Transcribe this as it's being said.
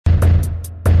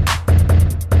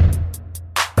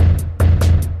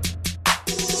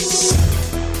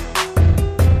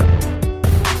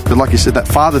like you said, that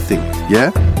father thing,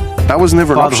 yeah? That was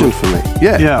never an option for me.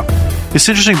 Yeah. Yeah. It's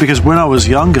interesting because when I was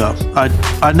younger,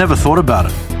 I never thought about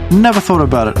it. Never thought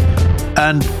about it.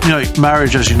 And, you know,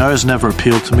 marriage, as you know, has never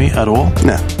appealed to me at all.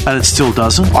 No. And it still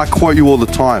doesn't. I quote you all the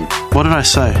time. What did I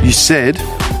say? You said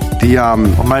the...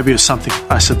 Or maybe it's something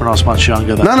I said when I was much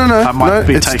younger. That No. I might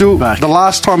be it's taking still back. the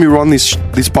last time you were on this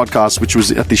podcast, which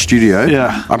was at the studio.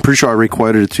 Yeah. I'm pretty sure I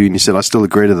re-quoted it to you, and you said I still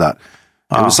agree to that.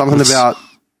 It was something about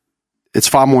it's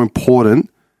far more important,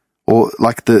 or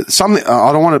like something.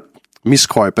 I don't want to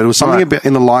misquote, but it was something about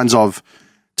in the lines of,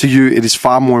 to you, it is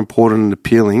far more important and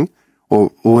appealing,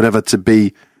 or whatever, to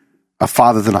be a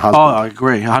father than a husband. Oh, I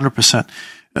agree, 100%.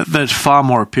 That's far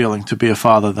more appealing to be a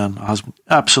father than a husband.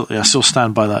 Absolutely, I still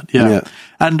stand by that. Yeah.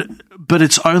 But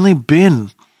it's only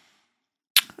been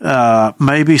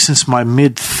maybe since my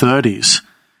mid-30s,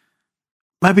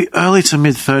 maybe early to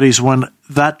mid-30s, when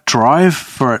that drive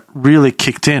for it really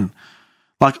kicked in.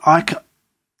 Like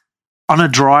on a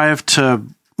drive to,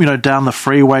 you know, down the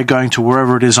freeway going to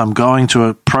wherever it is I'm going, to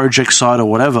a project site or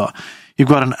whatever, you've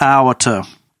got an hour to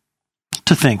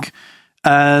think.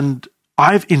 And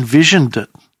I've envisioned it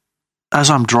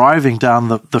as I'm driving down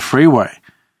the freeway.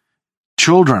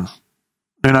 Children,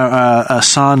 you know, a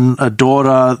son, a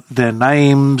daughter, their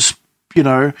names, you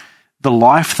know, the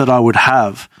life that I would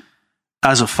have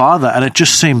as a father. And it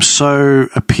just seems so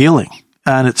appealing.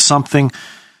 And it's something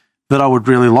that I would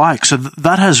really like. So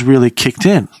that has really kicked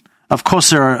in. Of course,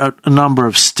 there are a number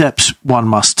of steps one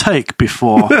must take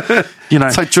before, you know.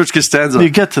 It's like George Costanza. You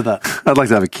get to that. I'd like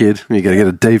to have a kid. You got to get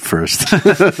a date first.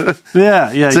 Yeah.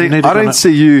 See, You need I don't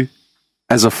see you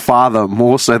as a father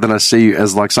more so than I see you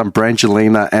as like some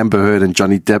Brangelina, Amber Heard, and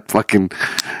Johnny Depp fucking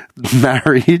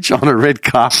marriage on a red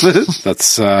carpet.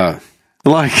 That's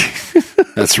like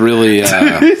that's really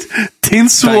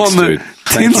tinsel thanks, on the dude.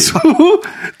 Thank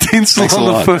tinsel Thanks a on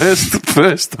lot. the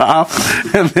first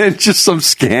half, and then just some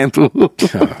scandal. Oh,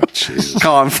 Jesus.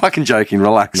 Come on, I'm fucking joking.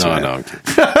 Relax. No, man. no. I'm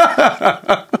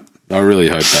kidding. I really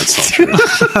hope that's not true.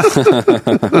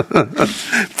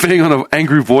 Being on an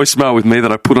angry voicemail with me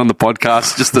that I put on the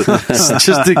podcast just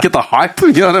to get the hype.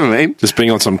 You know what I mean? Just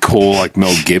being on some call like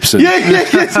Mel Gibson. Yeah.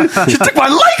 She took my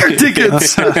Laker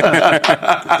tickets.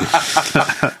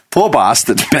 Poor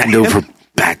bastard. Bend over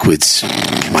backwards.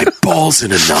 My balls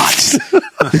in a knot.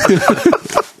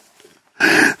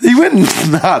 He went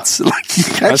nuts.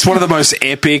 That's one of the most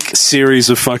epic series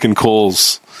of fucking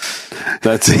calls.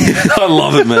 That's it. I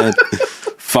love it, man.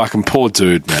 Fucking poor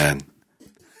dude, man.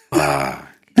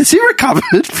 Has he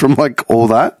recovered from like all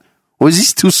that? Or is he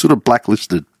still sort of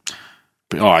blacklisted?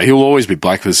 Oh, he'll always be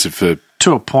blacklisted for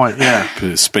To a point,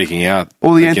 yeah. speaking out.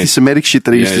 All the anti-Semitic shit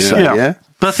that he used to say, yeah?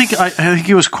 But I think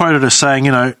he was quoted as saying,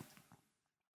 you know,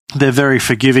 they're very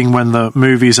forgiving when the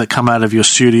movies that come out of your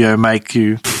studio make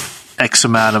you X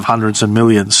amount of hundreds of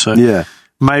millions. So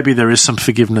maybe there is some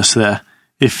forgiveness there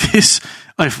if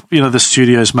you know, the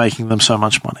studio's making them so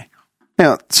much money.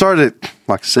 Now, sorry to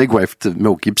like segue to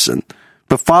Mel Gibson,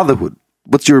 but fatherhood,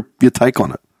 what's your take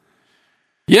on it?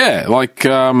 Yeah, like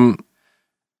no,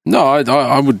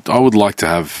 I would like to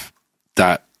have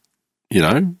that, you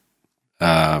know.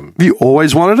 You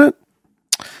always wanted it?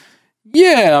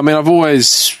 Yeah, I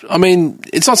mean,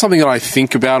 it's not something that I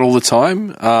think about all the time.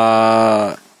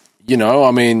 You know,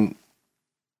 I mean,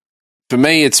 for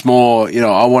me, it's more, you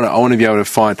know, I want to be able to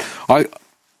find.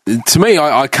 To me,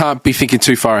 I can't be thinking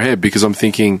too far ahead because I'm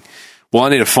thinking, well, I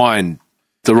need to find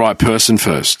the right person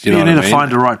first. You know, need to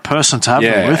find the right person to have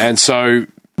them with. And so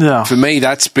for me,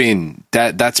 that's been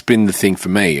the thing for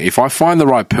me. If I find the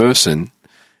right person,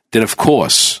 then of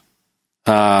course,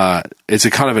 it's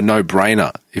a kind of a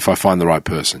no-brainer if I find the right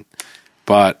person.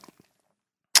 But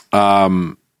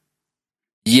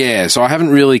yeah, so I haven't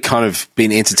really kind of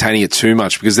been entertaining it too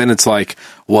much because then it's like,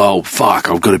 well, fuck,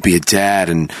 I've got to be a dad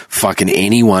and fucking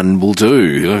anyone will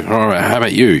do. Like, all right, how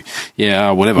about you?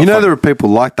 Yeah, whatever. You know there are people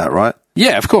like that, right?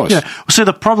 Yeah, of course. Yeah. Well, see,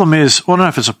 the problem is, well, I don't know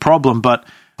if it's a problem, but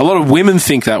a lot of women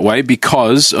think that way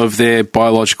because of their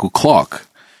biological clock.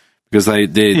 Because they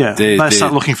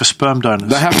start looking for sperm donors.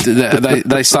 They have to.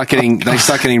 They start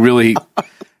getting really,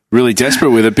 really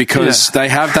desperate with it because they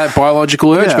have that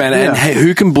biological urge, man. And hey,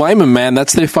 who can blame them, man?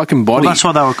 That's their fucking body. Well, that's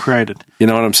why they were created. You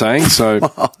know what I'm saying? So,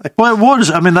 well,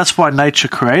 that's why nature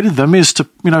created them, is to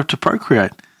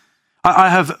procreate. I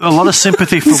have a lot of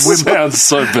sympathy for women. Sounds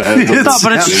so bad. No,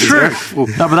 but it's true.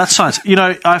 No, but that's science. You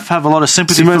know, I have a lot of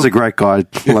sympathy. Simo's a great guy.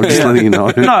 I'm just letting you know.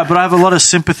 No, but I have a lot of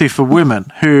sympathy for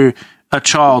women who are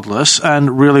childless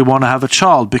and really want to have a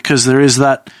child because there is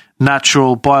that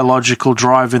natural biological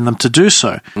drive in them to do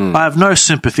so. I have no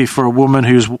sympathy for a woman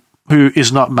who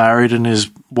is not married and is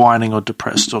whining or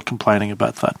depressed or complaining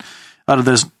about that.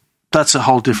 There's that's a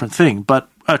whole different thing. But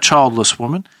a childless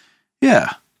woman,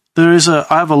 yeah, I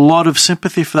have a lot of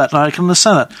sympathy for that, and I can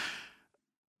understand that.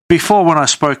 Before, when I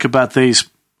spoke about these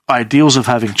ideals of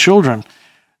having children,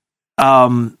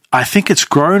 I think it's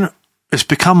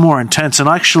become more intense, and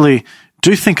I actually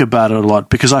do think about it a lot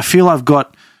because I feel I've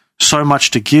got so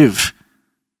much to give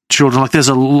children. Like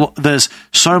there's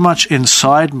so much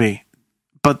inside me,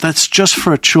 but that's just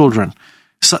for children.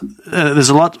 So, there's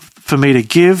a lot for me to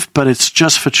give, but it's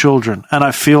just for children, and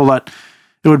I feel that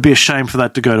it would be a shame for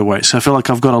that to go to waste. I feel like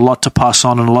I've got a lot to pass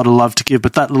on and a lot of love to give,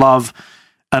 but that love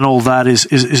and all that is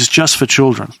just for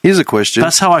children. Here's a question.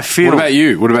 That's how I feel.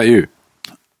 What about you?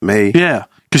 Me. Yeah,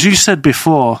 because you said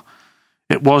before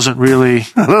it wasn't really.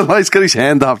 I don't know. He's got his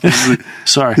hand up.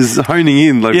 Sorry, he's honing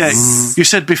in. Like, yeah, you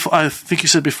said before. I think you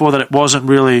said before that it wasn't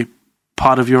really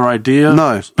part of your idea.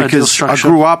 No, because I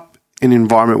grew up in an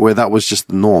environment where that was just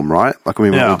the norm, right? Like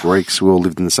when we were Greeks, we all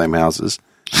lived in the same houses.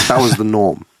 That was the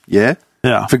norm. Yeah.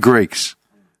 Yeah. For Greeks.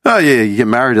 Oh yeah, you get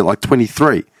married at like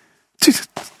 23.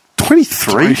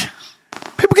 23?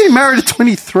 People getting married at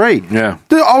 23. Yeah.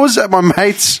 Dude, I was at my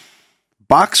mate's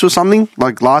Bucks or something,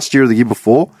 like last year or the year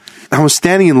before. I was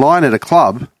standing in line at a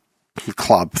club,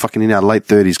 fucking in our late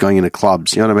 30s going into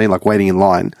clubs, you know what I mean? Like waiting in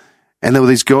line. And there were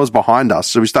these girls behind us,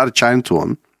 so we started chatting to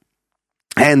them.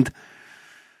 And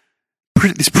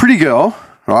this pretty girl,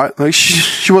 right? Like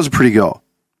she was a pretty girl.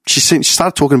 She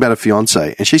started talking about her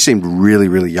fiance, and she seemed really,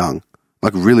 really young,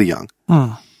 like really young.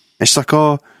 And she's like,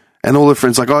 oh, and all her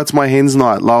friends like, oh, it's my hen's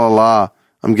night, la la la.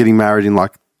 I'm getting married in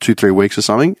like 2-3 weeks or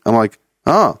something. I'm like,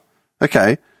 oh,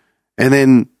 okay. And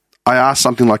then I asked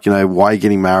something like, you know, why are you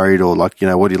getting married, or like, you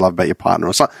know, what do you love about your partner,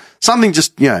 or something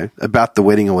just, you know, about the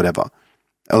wedding or whatever,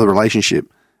 or the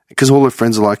relationship. Because all her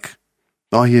friends are like,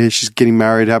 oh yeah, she's getting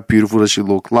married. How beautiful does she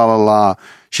look? La la la.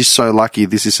 She's so lucky.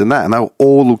 This and that. And they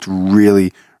all looked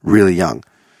really, really young.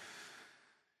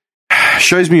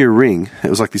 Shows me a ring. It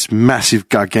was like this massive,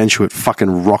 gargantuan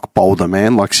fucking rock boulder,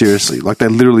 man. Like seriously, like they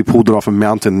literally pulled it off a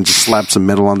mountain and just slapped some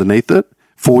metal underneath it,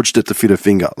 forged it to fit her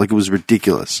finger. Like it was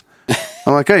ridiculous.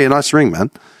 I'm like, hey, a nice ring, man.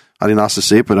 I didn't ask to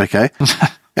see it, but okay.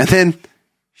 And then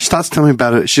she starts telling me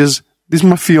about it. She says, this is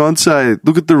my fiance.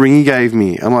 Look at the ring he gave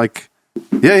me. I'm like,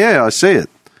 yeah, I see it.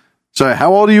 So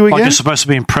how old are you again? Like you're supposed to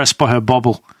be impressed by her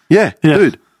bobble. Yeah,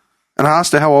 dude. And I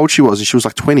asked her how old she was, and she was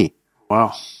like 20.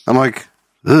 Wow. I'm like,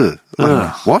 ugh.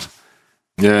 Like, what?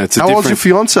 Yeah, it's how old's your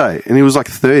fiance? And he was like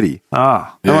 30.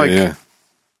 Ah. I'm like, yeah.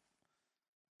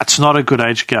 That's not a good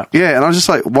age gap. Yeah, and I was just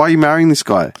like, why are you marrying this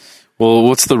guy? Well,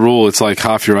 what's the rule? It's like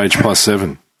half your age plus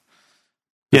 7.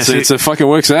 Yeah, it fucking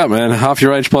works out, man. Half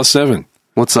your age plus 7.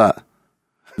 What's that?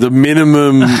 The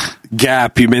minimum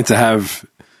gap you're meant to have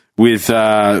with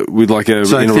like a.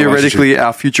 So theoretically,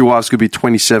 our future wives could be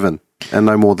 27 and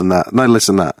no more than that, no less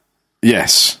than that.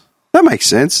 Yes, that makes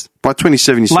sense. By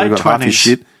 27, you still got 20s, half your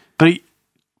shit. But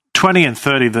 20 and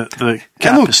 30, the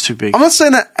gap is too big. I'm not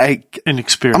saying that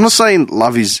inexperience. I'm not saying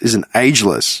love isn't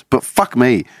ageless, but fuck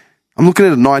me, I'm looking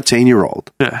at a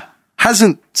 19-year-old. Yeah, has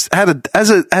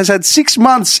had 6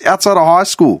 months outside of high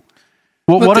school.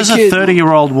 Well, what does a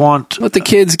 30-year-old want? Let the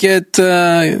kids get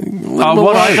have fun.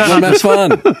 What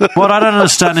I don't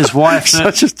understand is why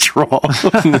such a troll. I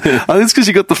think it's because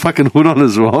you got the fucking hood on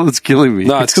as well. It's killing me.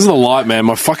 No, it's because of the light, man.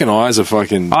 My fucking eyes are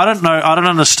fucking. I don't know. I don't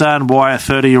understand why a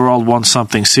 30-year-old wants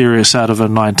something serious out of a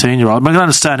 19-year-old. I can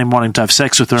understand him wanting to have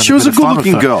sex with her. She was a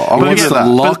good-looking girl. I want to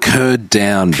lock her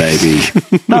down, baby.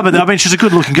 No, but I mean, she's a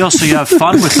good-looking girl, so you have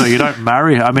fun with her. You don't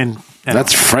marry her. I mean,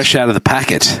 that's fresh out of the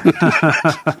packet.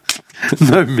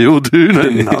 No mildew, no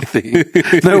nothing.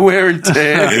 No wear and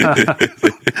tear.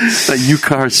 That new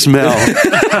car smell.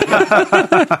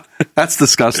 That's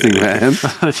disgusting, man.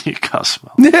 The new car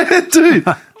smell. Yeah, dude.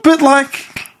 But like,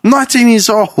 19 years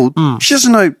old, she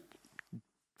doesn't know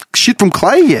shit from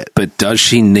clay yet. But does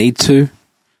she need to?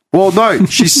 Well, no.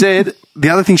 She said, the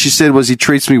other thing she said was he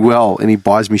treats me well and he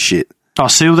buys me shit. Oh,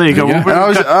 see, well, there you go.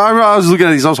 I was looking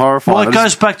at these, I was horrified. Well, it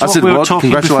goes back to what we were talking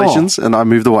before. Congratulations, and I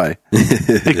moved away.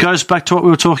 It goes back to what we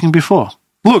were talking before.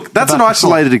 Look, that's an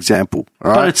isolated example,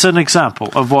 all right? But it's an example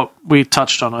of what we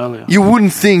touched on earlier. You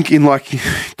wouldn't think in like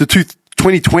the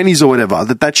 2020s or whatever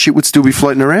that shit would still be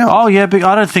floating around. Oh, yeah, but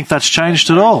I don't think that's changed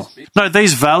at all. No,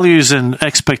 these values and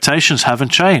expectations haven't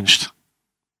changed.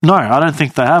 No, I don't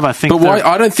think they have. I think, but why?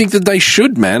 I don't think that they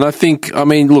should, man. I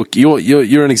mean, look,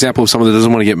 you're an example of someone that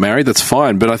doesn't want to get married. That's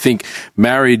fine, but I think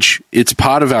marriage, it's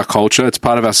part of our culture, it's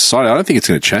part of our society. I don't think it's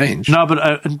going to change. No,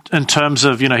 but in terms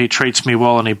of, you know, he treats me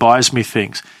well and he buys me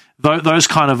things, those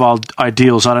kind of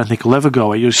ideals, I don't think will ever go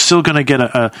away. You're still going to get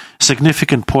a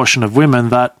significant portion of women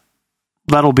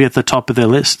that'll be at the top of their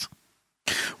list.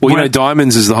 Well, you know,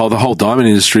 diamonds is the whole diamond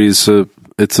industry is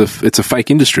it's a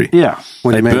fake industry. Yeah.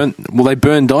 What do you mean? They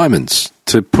burn diamonds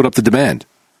to put up the demand.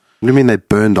 What do you mean they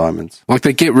burn diamonds? Like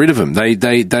they get rid of them. They're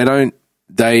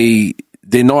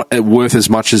not worth as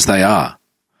much as they are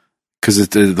because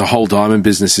the whole diamond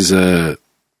business it's a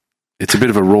bit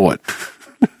of a rort.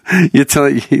 You're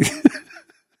telling me.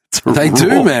 They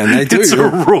do, man. They do. It's a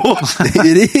rort.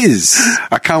 It is.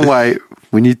 I can't wait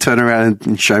when you turn around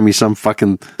and show me some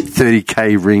fucking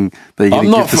 30K ring that you're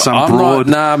going to give to some broad.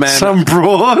 Nah, man. Some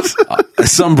broad.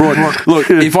 Some broad. Look,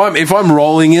 if I'm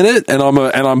rolling in it and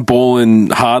I'm balling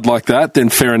hard like that, then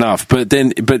fair enough. But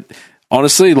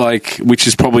honestly, like, which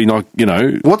is probably not,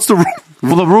 What's the rule?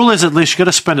 Well, the rule is at least you got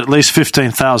to spend at least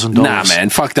 $15,000. Nah,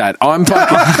 man, fuck that. I'm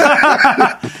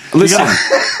fucking. Listen,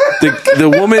 the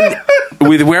woman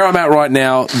with where I'm at right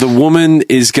now, the woman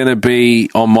is going to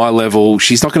be on my level.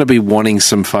 She's not going to be wanting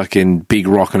some fucking big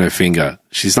rock on her finger.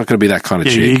 She's not going to be that kind of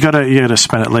chick. You got to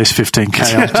spend at least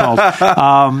 $15K. I'm told.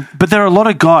 But there are a lot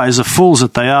of guys, the fools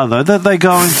that they are, though. They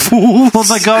go and Fools. Well,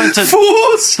 they go into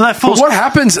fools. They're fools. But what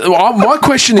happens? My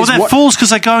question is, they're fools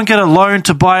because they go and get a loan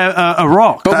to buy a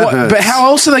rock. But how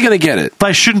else are they going to get it?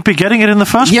 They shouldn't be getting it in the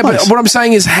first place. Yeah, but what I'm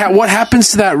saying is, what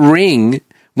happens to that ring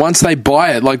once they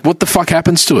buy it? Like, what the fuck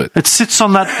happens to it? It sits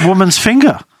on that woman's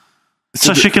finger,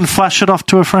 so she can flash it off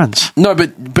to her friends. No,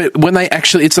 but when they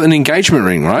actually, it's an engagement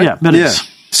ring, right? Yeah, it is.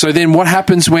 So then what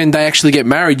happens when they actually get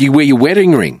married? You wear your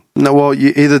wedding ring. No, well,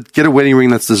 you either get a wedding ring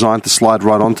that's designed to slide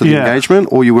right onto the engagement,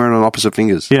 or you wear it on opposite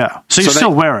fingers. Yeah. So you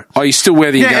still wear it. Oh, you still wear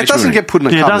the engagement it doesn't ring. get put in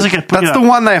a Yeah, it cupboard. doesn't get put- That's the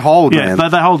one they hold, Yeah,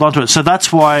 man. they hold on to it. So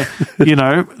that's why,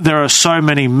 there are so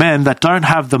many men that don't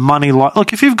have the money.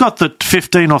 Look, if you've got the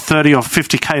 15 or 30 or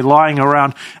 50K lying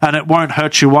around and it won't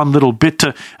hurt you one little bit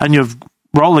and you're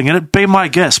rolling in it, be my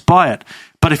guest, buy it.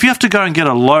 But if you have to go and get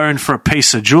a loan for a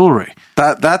piece of jewelry,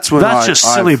 that's just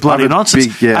silly bloody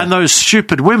nonsense. And those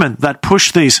stupid women that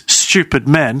push these stupid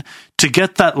men to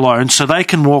get that loan so they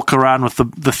can walk around with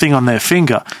the thing on their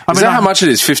finger. Is that how much it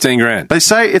is? 15 grand. They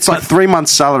say it's like 3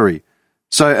 months' salary.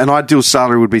 So an ideal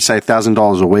salary would be, say,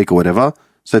 $1,000 a week or whatever.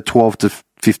 So 12 to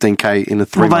 15K in a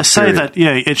 3 month period. Well, they say that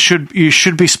you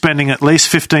should be spending at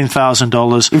least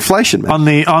 $15,000 inflation,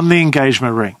 man, on the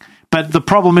engagement ring. But the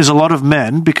problem is a lot of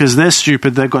men, because they're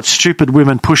stupid, they've got stupid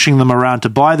women pushing them around to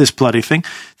buy this bloody thing,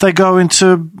 they go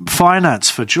into finance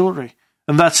for jewelry.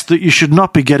 And you should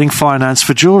not be getting finance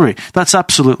for jewelry. That's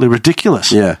absolutely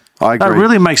ridiculous. Yeah, I agree. That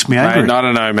really makes me angry. Mate, I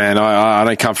don't know, man. I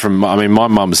don't come from... I mean, my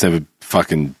mum's never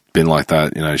fucking been like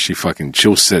that.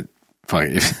 She'll sit...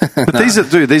 Fucking, but these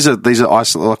are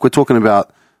isolated. Like, we're talking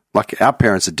about... Like, our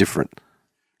parents are different.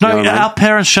 No, our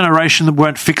parents' generation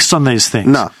weren't fixed on these things.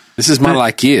 No. This is more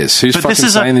like years. Who's fucking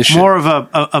saying this shit? More of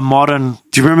a modern...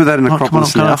 Do you remember that in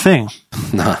Acropolis kind of thing?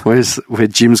 No. Where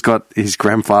Jim's got his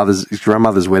grandmother's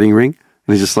wedding ring,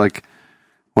 and he's just like,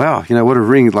 wow, what a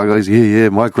ring. Like, yeah,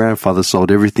 my grandfather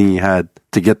sold everything he had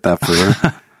to get that for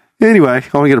her. Anyway, I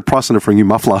want to get a price on it for a new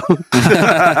muffler.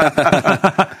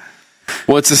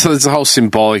 Well, it's the whole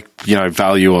symbolic,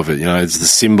 value of it. It's the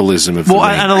symbolism of the ring.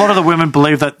 And a lot of the women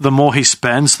believe that the more he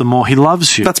spends, the more he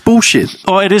loves you. That's bullshit.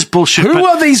 Oh, it is bullshit. Who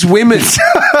are these women?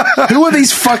 Who are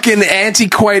these fucking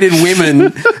antiquated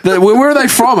women? Where are they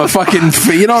from? A fucking,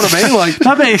 you know what I mean? Like,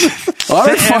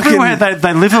 everywhere.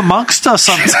 They live amongst us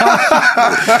sometimes.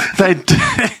 They do.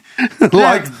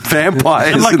 Like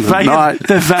vampires in the night.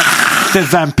 They're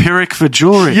vampiric for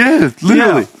jewelry. Yeah,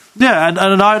 literally. Yeah, and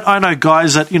I know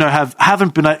guys that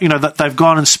haven't been that they've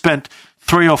gone and spent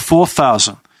 $3,000 or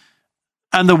 $4,000,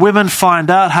 and the women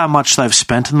find out how much they've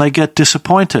spent and they get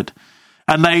disappointed,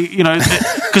 and they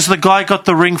because the guy got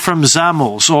the ring from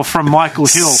Zamels or from Michael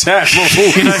Hill.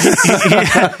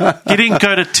 He didn't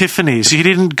go to Tiffany's, he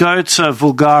didn't go to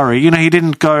Bulgari, he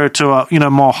didn't go to a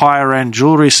more higher end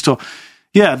jewelry store.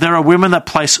 Yeah, there are women that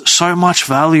place so much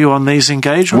value on these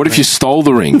engagements. What if you stole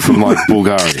the ring from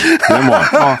Bulgari? Then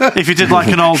what? If you did like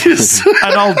an old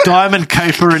diamond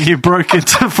caper and you broke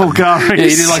into Bulgari. Yeah,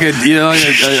 you did like a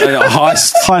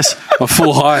heist, a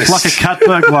full heist, like a cat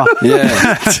burglar.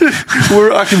 Yeah,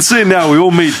 I can see now. We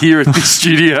all meet here at the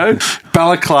studio.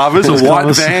 Balaclavas, a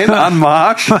white van,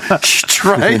 unmarked,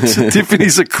 straight to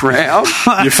Tiffany's a Crown.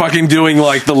 You're fucking doing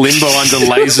like the limbo under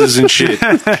lasers and shit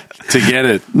to get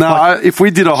it. No, if we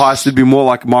did a heist, it'd be more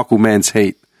like Michael Mann's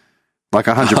Heat, like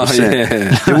 100%. Oh,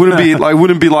 yeah. It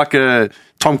wouldn't be like a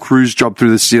Tom Cruise job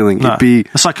through the ceiling. No, it'd be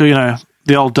it's like the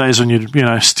old days when you'd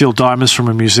steal diamonds from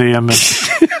a museum. And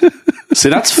see,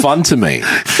 that's fun to me.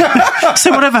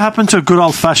 See, whatever happened to a good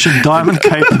old fashioned diamond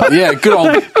caper? Yeah, good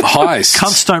old heist.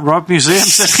 Cunts don't rob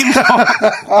museums anymore.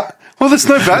 Well, there's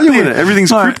no value in it.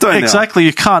 Everything's crypto now. Exactly.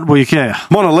 You can't. Well, you can.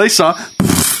 Mona Lisa.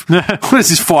 What is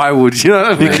this firewood? You know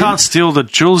what I mean? You can't steal the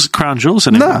crown jewels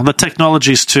anymore. No. The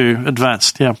technology's too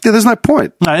advanced. Yeah. Yeah, there's no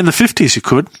point. No, in the 50s you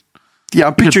could. Yeah,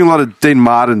 I'm picturing a lot of Dean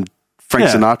Martin, Frank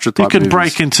Sinatra type You could movies.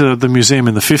 break into the museum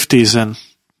in the 50s and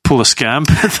pull a scam.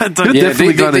 You're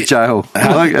definitely going to jail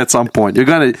like, at some point. You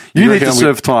need to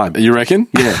serve time. You reckon?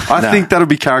 Yeah, I think that'll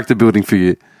be character building for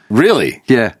you. Really?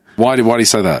 Yeah. Why do you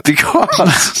say that?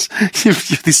 Because you're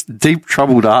this deep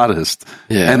troubled artist,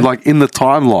 Yeah. and like in the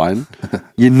timeline,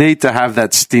 you need to have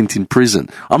that stint in prison.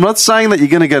 I'm not saying that you're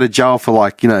going to go to jail for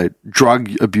like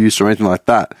drug abuse or anything like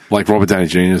that. Like Robert Downey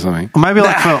Jr. or something? Or maybe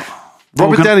like for...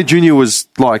 Robert Downey Jr. was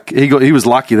like he was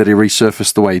lucky that he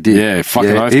resurfaced the way he did. Yeah,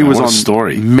 fucking oath, he man. was What a on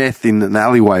story. meth in an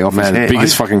alleyway off his head.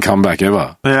 Biggest fucking comeback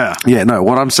ever. Yeah. Yeah, no.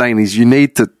 What I'm saying is you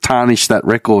need to tarnish that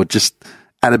record. Just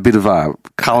add a bit of a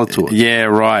colour to it. Yeah,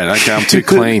 right. Okay, I'm too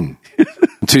clean.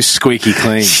 I'm too squeaky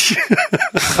clean.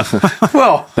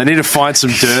 Well, They need to find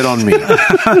some dirt on me.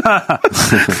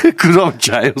 good old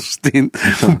jail stint.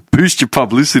 Boost your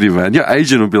publicity, man. Your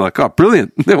agent will be like, "Oh,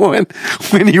 brilliant! When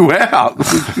are you out?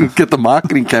 Get the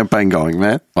marketing campaign going,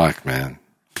 man." Fuck, man.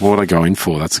 What would I go in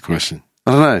for? That's the question.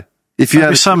 I don't know. If you Maybe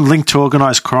had some link to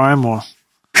organised crime or...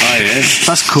 Oh, yeah.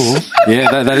 That's cool.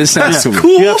 Yeah, that is sounds Yeah.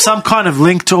 cool. You have some kind of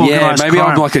link to Yeah, organised maybe crime.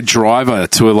 I'm like a driver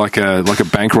to a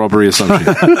bank robbery or something.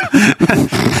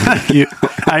 You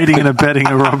aiding and abetting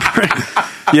a robbery.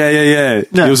 Yeah.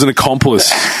 He was an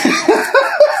accomplice.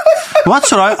 Well,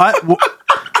 that's what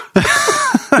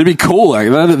It'd be cool. Like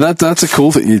that's a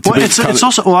cool thing. it's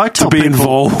also... Well, I tell to be people...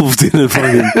 involved in a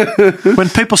fucking... When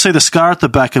people see the scar at the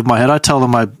back of my head, I tell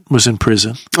them I was in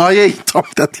prison. oh yeah, you told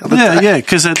me that the other day. Yeah,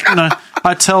 because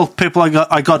I tell people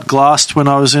I got glassed when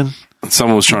I was in...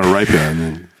 Someone was trying to rape you. And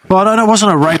then, Well, no, it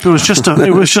wasn't a rape. It was just a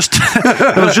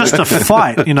a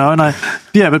fight,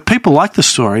 but people like the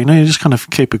story. You just kind of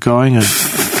keep it going. And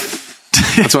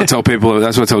that's what I tell people.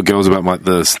 That's what I tell girls about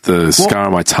the scar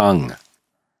on my tongue.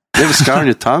 You have a scar on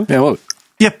your tongue? Yeah, look.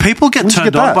 yeah, people get Where'd you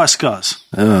turned get on that? by scars.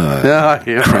 Yeah,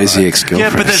 Crazy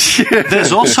ex-girlfriend. Yeah, but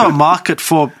there's also a market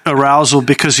for arousal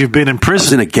because you've been in I was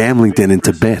prison. in a gambling den in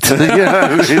Tibet.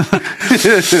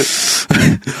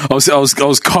 I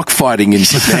was cockfighting in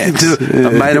Tibet.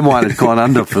 A mate of mine had gone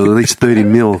under for at least 30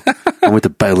 mil. I went to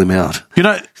bail him out.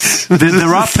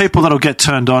 There are people that'll get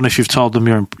turned on if you've told them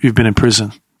you've been in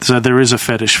prison. So there is a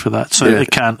fetish for that. So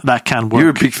that can work.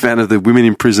 You're a big fan of the women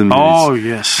in prison movies. Oh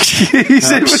yes,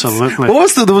 absolutely.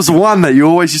 There was one that you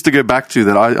always used to go back to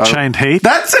that I Chained Heat.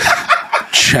 That's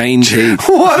Change heat.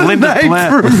 what a Linda name Blair.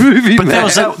 for a movie, But man. there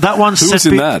was that one. Who was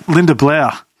in that? Linda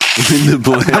Blair. Linda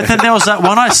Blair. But then there was that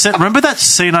one I sent. Remember that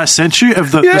scene I sent you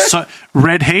of the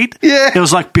Red Heat? Yeah. It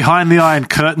was like behind the Iron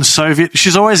Curtain Soviet.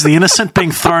 She's always the innocent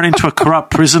being thrown into a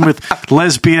corrupt prison with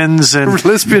lesbians and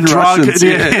Lesbian Russians,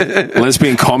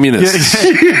 Lesbian communists.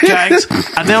 gangs.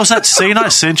 And there was that scene I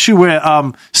sent you where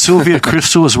Sylvia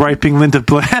Crystal was raping Linda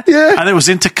Blair. Yeah. And it was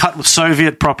intercut with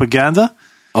Soviet propaganda.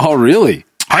 Oh, really?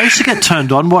 I used to get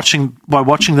turned on by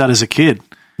watching that as a kid.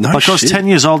 No I was shit. 10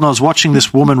 years old and I was watching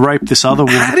this woman rape this other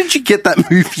woman. How did you get that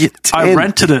movie at 10? I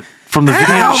rented it from the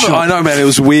video shop. I know, man. It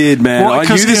was weird, man. Well, I knew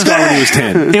 'cause this guy when he was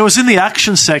 10. It was in the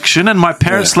action section, and my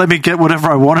parents let me get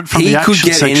whatever I wanted from He the action could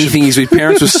get section. anything. His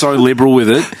parents were so liberal with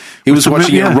it. He was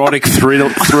watching erotic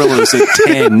thrillers at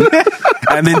 10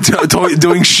 and then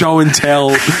doing show and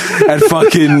tell at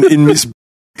fucking in Miss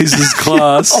his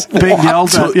class. Being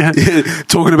yelled at,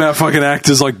 Talking about fucking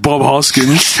actors like Bob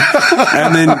Hoskins.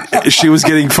 And then she was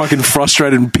getting fucking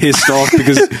frustrated and pissed off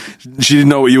because she didn't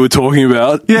know what you were talking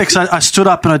about. Yeah, because I stood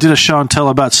up and I did a show and tell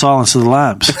about Silence of the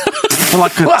Lambs. For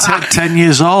like 10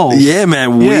 years old. Yeah,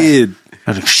 man. Weird.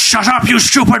 I was like, shut up, you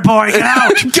stupid boy! Get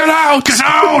out! Get out! Get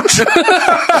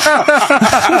out!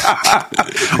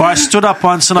 Or I stood up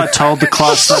once and I told the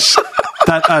class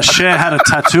that Cher had a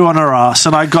tattoo on her ass,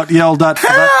 and I got yelled at for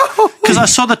that because I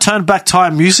saw the Turn Back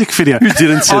Time music video. You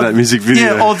didn't see that music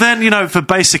video. Yeah, or then, for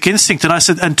Basic Instinct, and I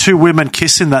said, and two women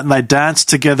kiss in that, and they dance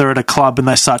together at a club, and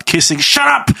they start kissing. Shut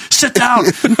up! Sit down!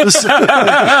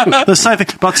 The same thing.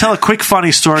 But I'll tell a quick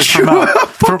funny story from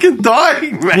fucking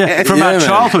dying, man. from our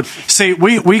childhood. See,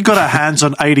 we got our hands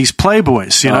on 80s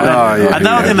Playboys, and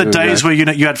that was in the days where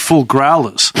you had full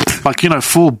growlers, like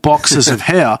full boxes of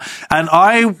hair, and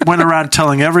I went around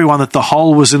telling everyone that the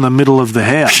hole was in the middle of the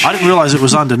hair. I didn't realize it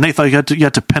was underneath. You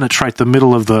had to penetrate the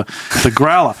middle of the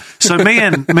growler. So me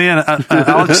and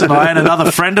Alex and I and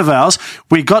another friend of ours,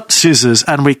 we got scissors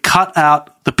and we cut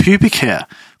out the pubic hair,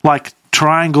 like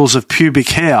triangles of pubic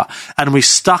hair, and we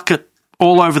stuck it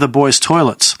all over the boys'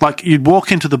 toilets. Like you'd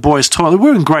walk into the boys' toilet. We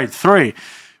were in grade 3.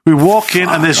 We walk in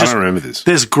and there's I just don't remember this.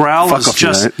 there's growlers Fuck off,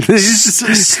 just you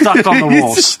know. stuck on the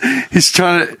walls. He's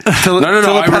trying to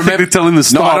I remember telling the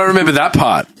stop. No, I don't remember that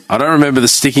part. I don't remember the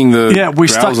sticking the. Yeah, we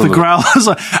stuck growls the on them. growlers,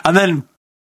 and then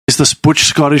this butch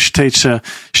Scottish teacher,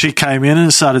 she came in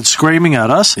and started screaming at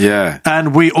us. Yeah.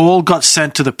 And we all got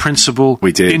sent to the principal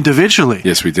We did. individually.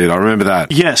 Yes, we did. I remember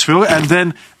that. Yes, we all,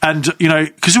 and you know,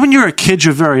 because when you're a kid,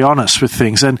 you're very honest with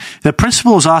things. And the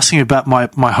principal was asking about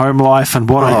my home life and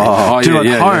what I do at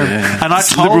home. And I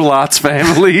told, liberal arts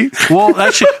family. well,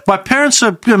 actually, my parents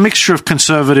are a mixture of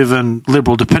conservative and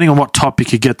liberal, depending on what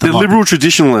topic you get them They're on. liberal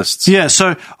traditionalists. Yeah,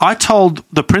 so I told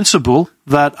the principal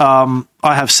that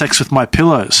I have sex with my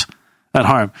pillows at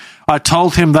home. I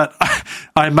told him that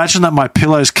I imagine that my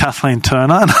pillow is Kathleen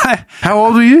Turner, and How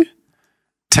old are you?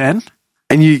 10.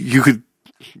 And you could.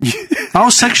 I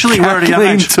was sexually aware at a young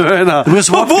Kathleen age. Turner. It was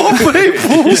what, Of all people.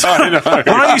 I know. what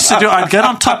I used to do, I'd get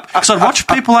on top, because I'd watch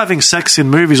people having sex in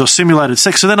movies or simulated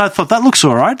sex, so then I thought, that looks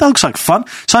all right, that looks like fun.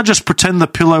 So I'd just pretend the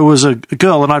pillow was a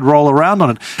girl and I'd roll around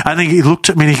on it. And then he looked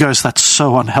at me and he goes, that's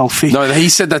so unhealthy. No, he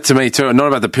said that to me too. Not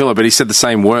about the pillow, but he said the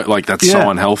same word. Like, that's so Yeah.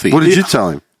 unhealthy. What did you tell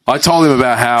him? I told him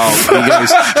about how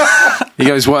he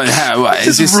goes, what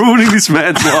is this? Ruining this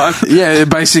man's life. Yeah,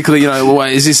 basically, you know,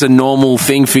 is this a normal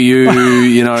thing for you?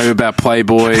 You know, about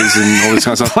Playboys and all this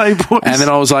kind of stuff. Playboys. And then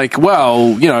I was like,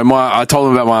 well, you know, I told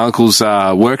him about my uncle's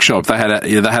workshop. They had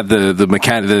the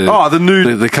mechanic. The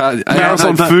new the car.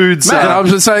 Marathon Foods. Man, I was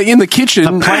just saying, in the kitchen,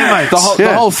 The Playmates.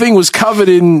 the whole thing was covered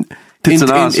in. Tits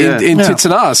and ass, yeah. Tits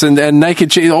and ass and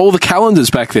naked chicks. All the calendars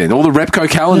back then, all the Repco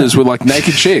calendars were like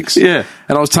naked chicks. Yeah.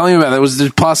 And I was telling him about that. It was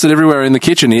just plastered everywhere in the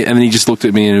kitchen. And then he just looked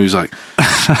at me and he was like,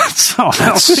 That's so unhealthy.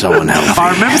 that's so unhealthy.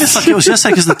 I remember this like it was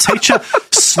yesterday because the teacher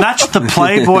snatched the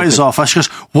Playboys off. She goes,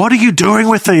 what are you doing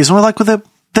with these? And we're like, well,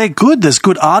 they're good. There's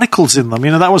good articles in them.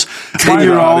 You know, that was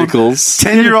 10-year-old articles.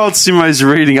 10-year-old Simo's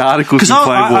reading articles in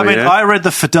Playboy. I read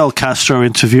the Fidel Castro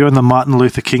interview and the Martin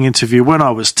Luther King interview when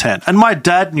I was 10. And my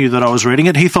dad knew that I was reading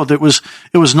it. He thought it was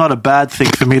not a bad thing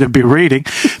for me to be reading.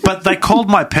 But they called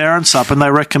my parents up and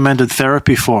they recommended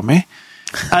therapy for me.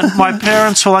 And my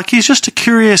parents were like, he's just a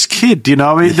curious kid, you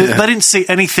know. They didn't see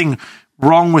anything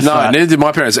wrong with that. No, neither did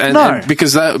my parents. And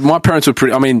because my parents were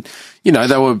pretty, I mean, you know,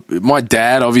 they were, my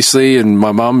dad, obviously, and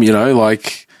my mum, you know,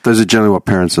 like. Those are generally what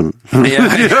parents are.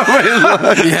 Yeah. You know what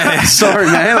I mean? Yeah. Sorry,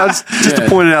 man. Just to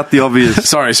point out the obvious.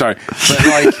 Sorry.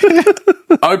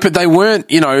 But like, they weren't,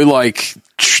 you know, like,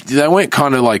 they weren't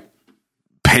kind of like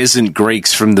peasant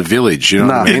Greeks from the village, you know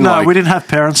what I mean? No, like, we didn't have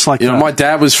parents like you that. know, my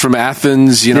dad was from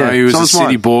Athens, you know, he was a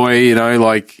city boy, you know,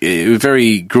 like,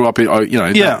 grew up in, you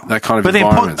know, that kind of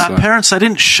environment. But our parents, they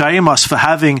didn't shame us for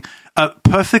having a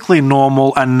perfectly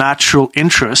normal and natural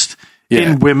interest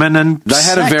in women and they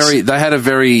had a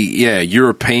very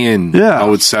European, I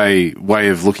would say, way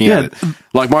of looking at it.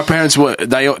 Like, my parents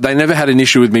they never had an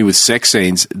issue with me with sex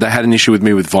scenes. They had an issue with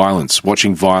me with violence,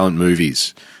 watching violent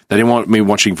movies. They didn't want me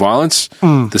watching violence.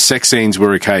 The sex scenes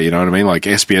were okay, you know what I mean? Like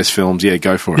SBS films,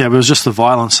 go for it. Yeah, but it was just the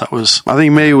violence that was. I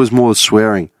think it was more the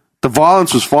swearing. The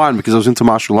violence was fine because I was into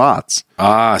martial arts.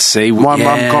 Ah, see, my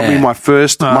mum got me my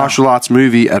first martial arts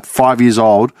movie at 5 years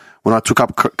old when I took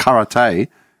up karate.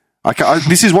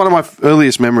 This is one of my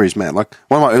earliest memories, man. Like,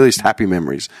 one of my earliest happy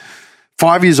memories.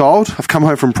 5 years old, I've come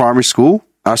home from primary school.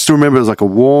 I still remember it was like a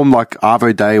warm, like,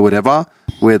 Arvo day or whatever,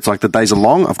 where it's like the days are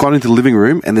long. I've gone into the living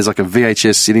room and there's like a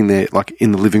VHS sitting there, like,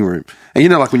 in the living room. And you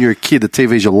know, like, when you're a kid, the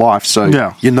TV's your life,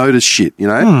 so you notice shit, you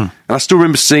know? And I still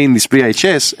remember seeing this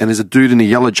VHS and there's a dude in a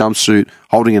yellow jumpsuit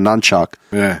holding a nunchuck.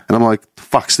 Yeah. And I'm like,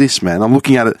 fuck's this, man? I'm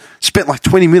looking at it, spent like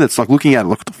 20 minutes, like, looking at it,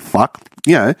 like, what the fuck?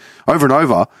 You know, over and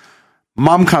over.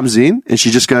 Mum comes in and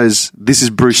she just goes, this is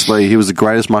Bruce Lee. He was the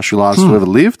greatest martial artist who ever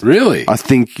lived. Really? I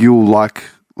think you'll like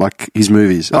his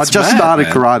movies. That's I just started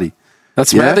karate.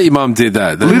 That's mad that your mum did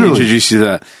that. That Literally. introduced you to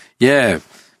that. Yeah.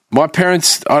 My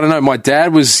parents, I don't know, my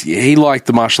dad he liked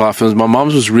the martial art films. My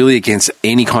mum's was really against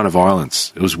any kind of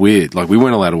violence. It was weird. Like, we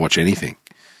weren't allowed to watch anything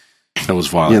that was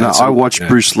violent. I watched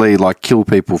Bruce Lee, like, kill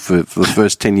people for the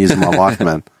first 10 years of my life,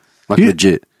 man. Like,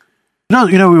 legit.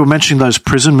 You know, we were mentioning those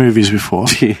prison movies before.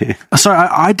 Yeah. Sorry,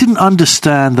 I didn't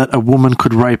understand that a woman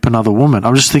could rape another woman. I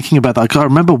was just thinking about that. Like, I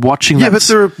remember watching that. Yeah, but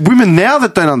there are women now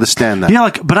that don't understand that. Yeah,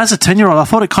 but as a 10-year-old, I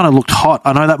thought it kind of looked hot.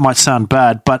 I know that might sound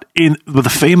bad, but with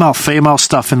the female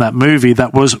stuff in that movie,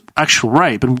 that was actual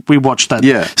rape. And we watched that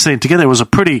scene together. It was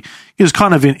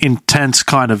kind of an intense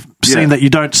kind of scene that you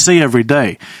don't see every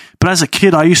day. But as a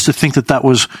kid, I used to think that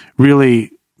was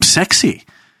really sexy.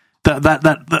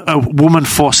 That a woman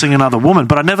forcing another woman,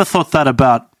 but I never thought that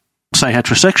about, say,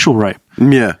 heterosexual rape.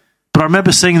 Yeah. But I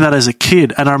remember seeing that as a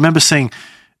kid, and I remember seeing,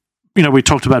 you know, we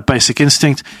talked about Basic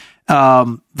Instinct,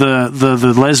 the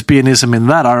lesbianism in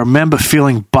that, I remember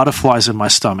feeling butterflies in my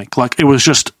stomach. Like it was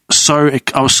just I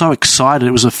was so excited.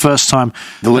 It was the first time.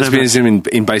 The lesbianism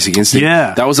in Basic Instinct.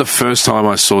 Yeah. That was the first time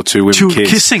I saw two women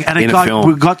kissing, and in a film.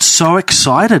 we got so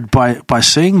excited by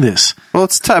seeing this. Well,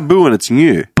 it's taboo and it's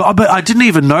new. But I didn't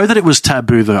even know that it was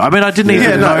taboo, though. I mean, I didn't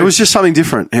even know. It was just something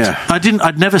different. Yeah.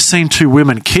 I'd never seen two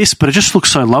women kiss, but it just looked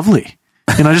so lovely.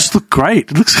 You know, it just looked great.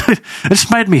 It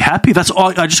just made me happy. That's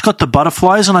all. I just got the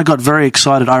butterflies and I got very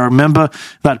excited. I remember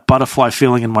that butterfly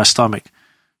feeling in my stomach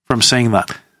from seeing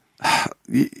that.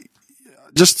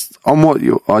 Just on what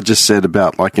I just said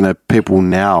about, like, you know, people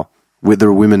now, where there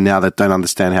are women now that don't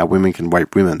understand how women can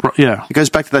rape women. Yeah. It goes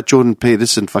back to that Jordan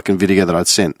Peterson fucking video that I'd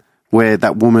sent, where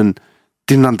that woman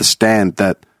didn't understand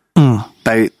that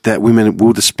that women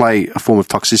will display a form of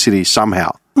toxicity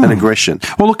somehow. And aggression.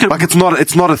 Well, look at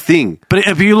it's not a thing. But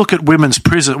if you look at women's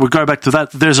prison, we'll go back to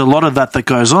that. There's a lot of that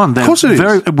goes on. Of course it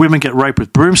is. Women get raped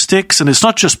with broomsticks, and it's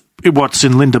not just what's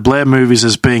in Linda Blair movies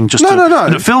as being just no.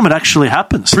 In a film. It actually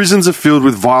happens. Prisons are filled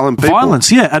with violent people.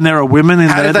 Violence, yeah, and there are women in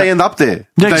there. How did they end up there?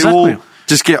 Yeah, they exactly. all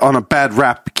just get on a bad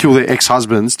rap, kill their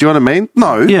ex-husbands. Do you know what I mean?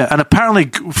 No. Yeah, and apparently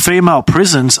female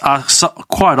prisons are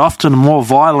quite often more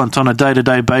violent on a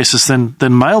day-to-day basis than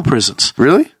male prisons.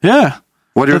 Really? Yeah.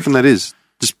 What do you reckon that is?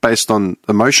 Just based on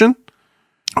emotion?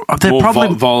 They're more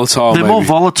probably volatile. They're more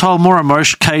volatile, more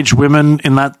emotion. Caged women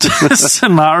in that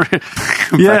scenario.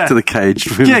 Back to the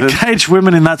caged women. Yeah, caged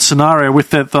women in that scenario with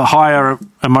the higher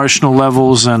emotional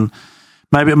levels, and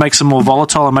maybe it makes them more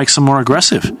volatile and makes them more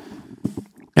aggressive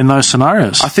in those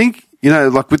scenarios. I think, you know,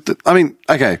 like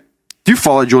okay. Do you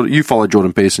follow Jordan? You follow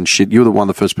Jordan Peterson shit. You were one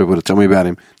of the first people to tell me about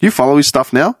him. Do you follow his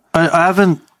stuff now? I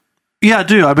haven't. Yeah, I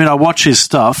do. I mean, I watch his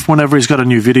stuff whenever he's got a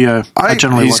new video. I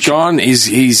generally watch.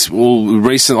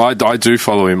 Recently. I do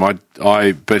follow him.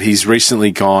 But he's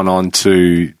recently gone on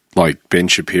to like Ben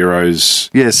Shapiro's.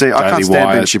 Yeah, see, I can't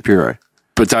stand Ben Shapiro,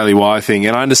 but Daily Wire thing,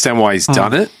 and I understand why he's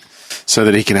done it, so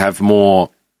that he can have more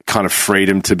kind of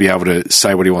freedom to be able to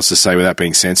say what he wants to say without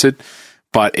being censored.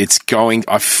 But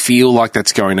I feel like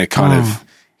that's going to kind of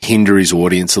hinder his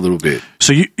audience a little bit.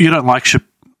 So you don't like Shapiro?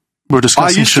 We're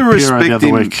discussing I used Shapiro to respect the other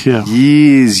him week. Yeah.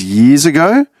 years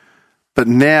ago, but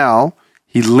now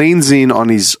he leans in on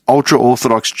his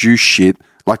ultra-Orthodox Jew shit,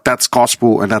 like that's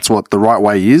gospel and that's what the right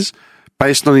way is,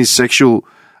 based on his sexual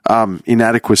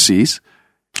inadequacies.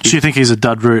 Do you think he's a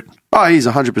dud root? Oh, he's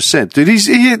 100%. Dude,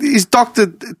 his doctor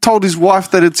told his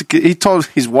wife that he told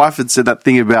his wife had said that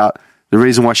thing about the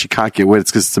reason why she can't get wet,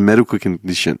 it's because it's a medical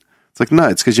condition. It's like, no,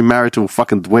 it's because you're married to a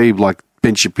fucking dweeb like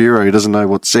Ben Shapiro, who doesn't know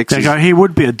what sex is. He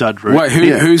would be a dud root. Wait, who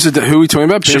are we talking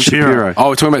about? Ben Shapiro. Oh,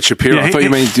 we're talking about Shapiro. Yeah, I thought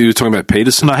you were talking about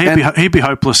Peterson. No, he'd be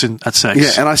hopeless at sex.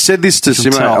 Yeah, and I said this to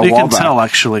Simo a while back. You can tell,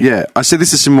 actually. Yeah, I said this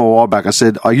to Simo a while back. I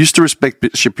said, I used to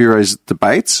respect Shapiro's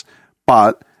debates,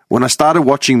 but when I started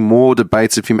watching more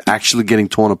debates of him actually getting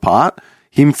torn apart,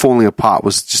 him falling apart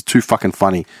was just too fucking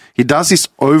funny. He does this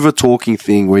over-talking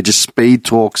thing where he just speed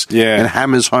talks and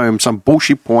hammers home some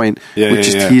bullshit point with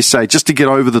just hearsay, just to get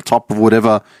over the top of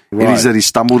whatever it is that he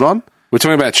stumbled on. We're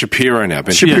talking about Shapiro now,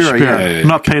 Ben. Shapiro.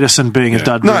 Not Peterson being a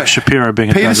dud. No, Shapiro being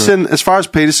a dud. Peterson, as far as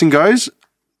Peterson goes,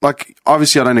 like,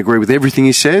 obviously I don't agree with everything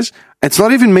he says. It's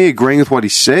not even me agreeing with what he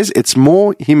says. It's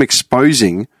more him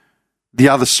exposing the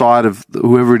other side of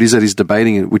whoever it is that he's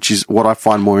debating, which is what I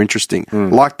find more interesting.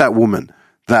 Like that woman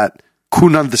that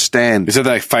couldn't understand. Is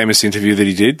that famous interview that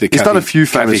he did? He's done a few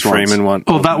famous Kathy Freeman one.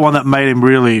 Oh, that one that made him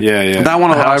really... Yeah. That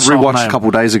one I rewatched a couple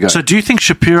of days ago. So do you think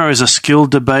Shapiro is a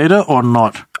skilled debater or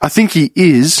not? I think he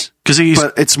is,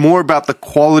 but it's more about the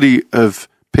quality of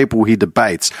people he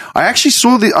debates. I actually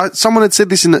saw someone had said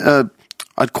this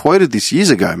I'd quoted this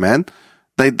years ago, man.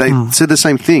 They said the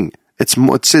same thing.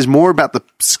 It says more about the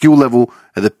skill level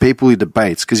of the people he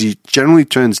debates, because he generally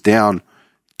turns down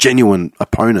genuine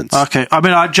opponents. Okay. I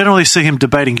mean, I generally see him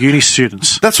debating uni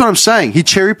students. That's what I'm saying. He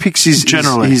cherry picks cherry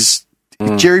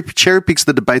picks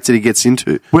the debates that he gets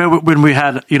into. When we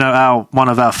had, one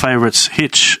of our favourites,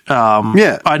 Hitch,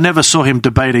 I never saw him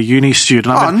debate a uni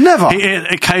student. I mean, never. He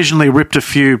occasionally ripped a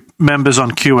few members on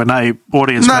Q&A,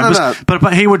 audience members. No.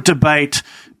 But he would debate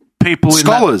people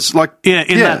scholars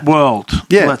in that world.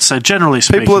 Yeah. Let's say, generally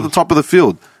speaking. People at the top of the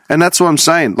field. And that's what I'm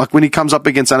saying. Like, when he comes up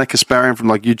against Anna Kasparian from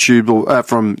like YouTube or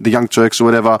from the Young Turks or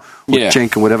whatever, or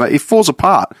Cenk or whatever, it falls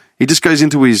apart. He just goes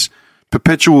into his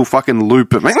perpetual fucking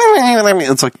loop of,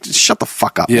 it's like, just shut the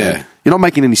fuck up. Yeah. Man. You're not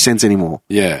making any sense anymore.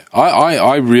 Yeah.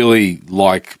 I really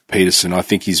like Peterson. I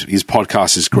think his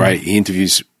podcast is great. He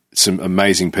interviews some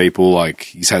amazing people. Like,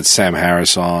 he's had Sam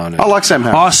Harris on. I like Sam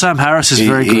Harris. Oh, Sam Harris is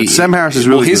very good. Sam Harris is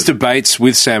really good. His debates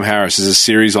with Sam Harris is a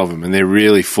series of them, and they're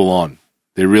really full on.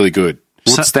 They're really good.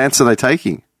 What stance are they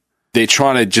taking? they're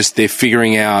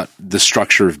figuring out the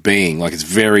structure of being. Like, it's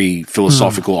very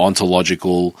philosophical,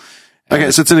 ontological.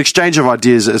 Okay, so it's an exchange of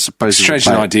ideas as opposed to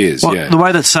exchange of ideas. Well, yeah. the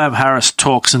way that Sam Harris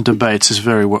talks and debates is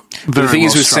very the thing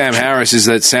is with structured. Sam Harris is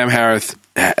that Sam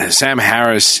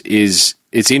Harris is,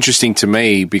 it's interesting to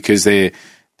me because they're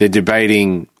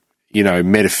debating, you know,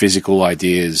 metaphysical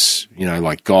ideas, you know,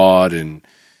 like God and,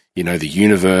 you know, the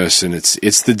universe, and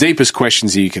it's the deepest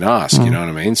questions that you can ask. You know what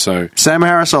I mean? So Sam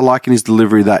Harris, I like in his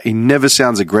delivery that he never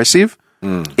sounds aggressive,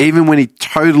 even when he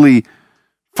totally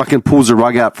fucking pulls the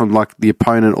rug out from like the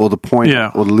opponent or the point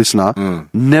or the listener.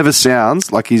 Never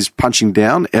sounds like he's punching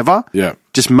down ever. Yeah,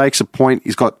 just makes a point.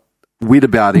 He's got wit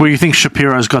about him. Well, you think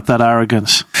Shapiro's got that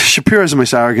arrogance? Shapiro's the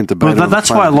most arrogant debater. Well, that's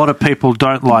why a lot of people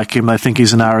don't like him. They think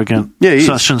he's an arrogant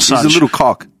such and such. He's a little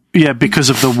cock. Yeah, because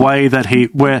of the way that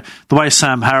the way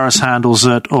Sam Harris handles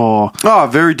it, or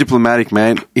very diplomatic,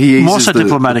 man. He eases more so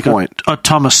diplomatic. The point.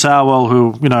 Thomas Sowell,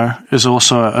 who you know is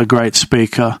also a great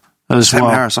speaker as well. Sam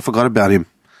Harris, I forgot about him.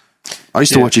 I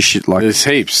used to watch his shit. Like, there's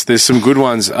heaps. There's some good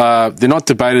ones. They're not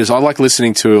debaters. I like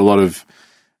listening to a lot of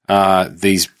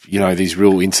these, you know, these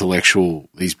real intellectual,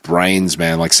 these brains,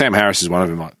 man. Like Sam Harris is one of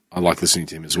them. I like listening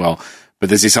to him as well. But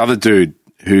there's this other dude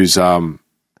who's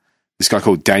this guy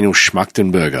called Daniel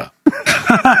Schmachtenberger.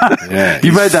 Yeah,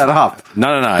 you made that up.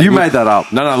 No. You made that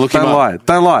up. No, look him up.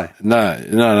 Don't lie.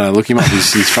 No. Look him up.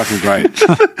 He's fucking great.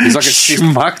 He's like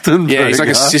he's like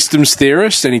a systems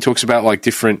theorist, and he talks about like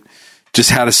different,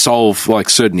 just how to solve like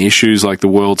certain issues, like the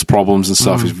world's problems and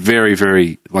stuff. He's very,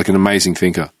 very like an amazing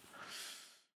thinker.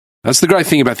 That's the great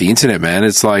thing about the internet, man.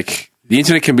 It's like the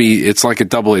internet it's like a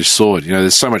double-edged sword. You know,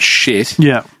 there's so much shit.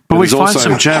 Yeah, but we find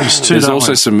some gems too. There's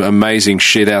also some amazing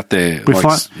shit out there.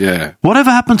 Whatever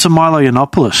happened to Milo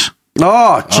Yiannopoulos?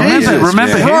 Oh, Jesus!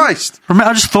 Remember him? Christ!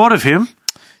 I just thought of him.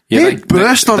 Yeah, he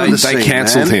burst onto the scene. They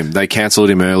cancelled him. They cancelled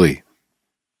him early.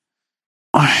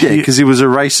 Yeah, because he was a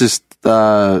racist.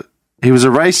 He was a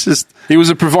racist. He was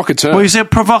a provocateur. Well, he's a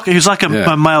provocateur. He was like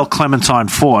a male Clementine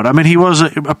Ford. I mean, he was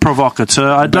a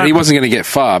provocateur. But he wasn't going to get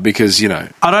far because, you know.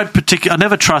 I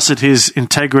never trusted his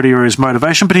integrity or his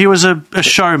motivation, but he was a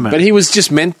showman. But he was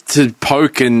just meant to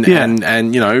poke and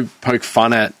you know, poke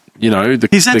fun at, you know,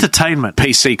 his entertainment.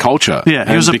 PC culture. Yeah,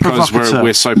 he was a provocateur. Because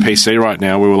we're so PC right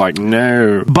now, we were like,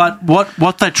 no. But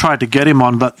what they tried to get him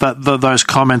on, those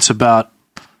comments about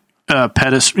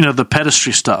the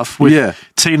pedestry stuff with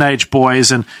teenage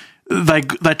boys, and they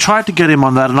tried to get him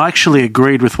on that, and I actually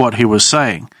agreed with what he was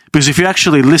saying, because if you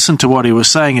actually listen to what he was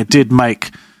saying, it did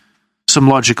make some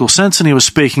logical sense, and he was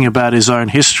speaking about his own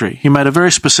history. He made a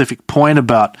very specific point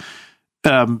about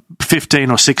 15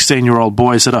 or 16-year-old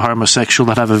boys that are homosexual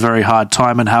that have a very hard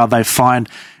time, and how they find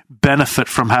benefit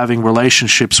from having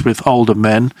relationships with older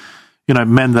men, you know,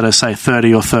 men that are, say,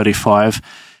 30 or 35,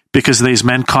 because these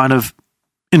men kind of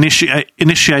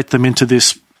initiate them into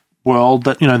this world,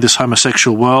 that, you know, this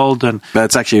homosexual world, and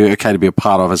that's actually okay to be a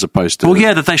part of, as opposed to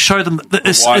that they show them.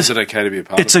 Why is it okay to be a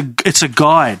part of? It's a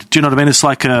guide. Do you know what I mean? It's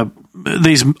like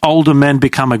these older men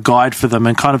become a guide for them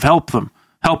and kind of help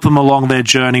them along their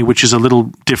journey, which is a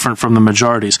little different from the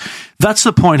majorities. That's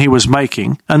the point he was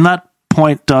making, and that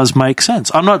point does make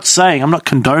sense. I'm not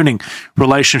condoning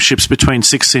relationships between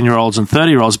 16-year-olds and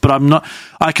 30-year-olds, but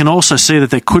I can also see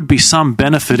that there could be some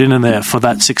benefit in there for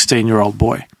that 16-year-old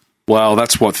boy. Well,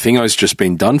 that's what Thingo's just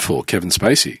been done for, Kevin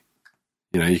Spacey.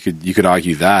 You know, you could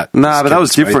argue that. Nah, but that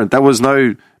was different. That was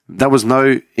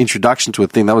no introduction to a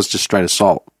thing. That was just straight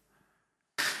assault.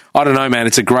 I don't know, man.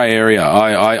 It's a grey area.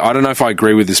 I don't know if I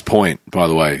agree with this point, by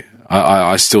the way.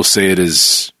 I still see it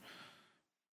as,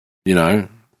 you know,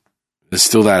 there's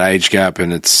still that age gap,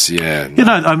 and it's, You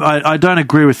know, I don't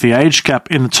agree with the age gap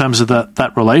in terms of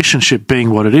that relationship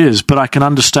being what it is, but I can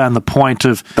understand the point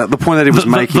of... the point that he was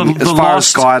making as far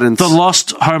as guidance. The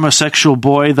lost homosexual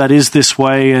boy that is this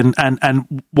way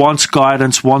and wants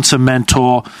guidance, wants a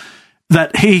mentor,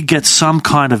 that he gets some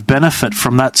kind of benefit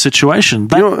from that situation.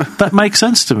 That makes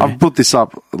sense to me. I've put this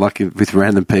up like with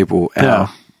random people.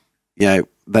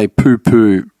 They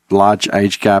poo-poo large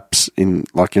age gaps in,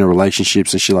 like, you know,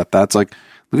 relationships and shit like that. It's like,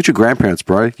 look at your grandparents,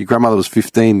 bro. Your grandmother was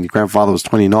 15, your grandfather was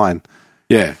 29.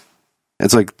 Yeah.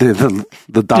 It's like the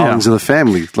darlings of the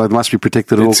family. Like, they must be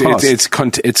protected at all costs. It's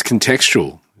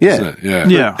contextual. Yeah. Isn't it?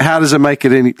 Yeah. How does it make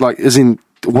it any, like, as in,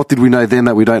 what did we know then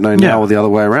that we don't know now, or the other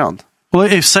way around?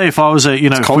 Well, if I was if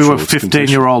we were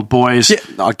 15-year-old boys... Yeah,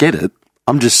 I get it.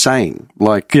 I'm just saying,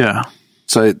 like... Yeah.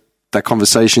 So, that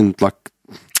conversation, like,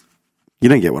 you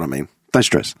don't get what I mean. Don't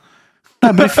stress.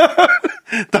 No, but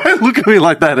don't look at me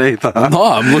like that either. No,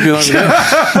 I'm looking over there.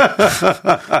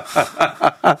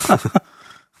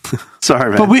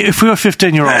 Sorry, man. But if we were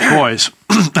 15-year-old boys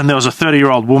and there was a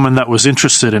 30-year-old woman that was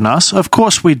interested in us, of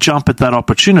course we'd jump at that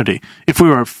opportunity. If we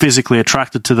were physically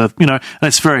attracted to and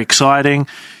it's very exciting.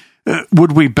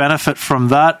 Would we benefit from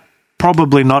that?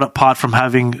 Probably not, apart from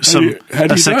having a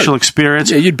sexual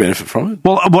experience. Yeah, you'd benefit from it.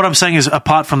 Well, what I'm saying is,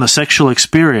 apart from the sexual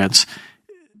experience,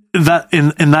 that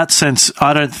in that sense,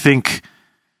 I don't think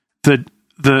that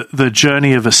the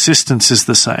journey of assistance is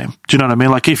the same. Do you know what I mean?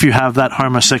 Like, if you have that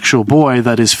homosexual boy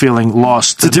that is feeling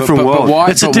lost, it's a different world.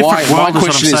 It's a different world. My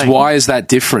question is, why is that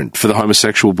different for the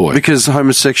homosexual boy? Because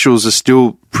homosexuals are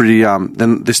still pretty,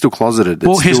 they're still closeted.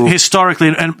 Historically,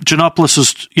 and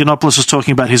Yiannopoulos was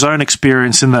talking about his own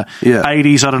experience in the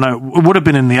 80s. I don't know, it would have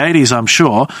been in the 80s, I'm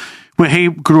sure, where he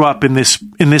grew up in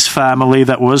this family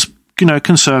that was,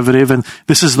 conservative, and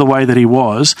this is the way that he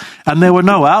was, and there were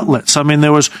no outlets. I mean,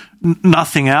 there was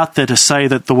nothing out there to say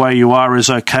that the way you are is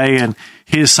okay, and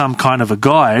here's some kind of a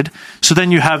guide. So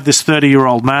then you have this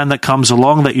 30-year-old man that comes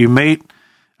along that you meet,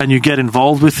 and you get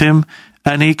involved with him,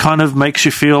 and he kind of makes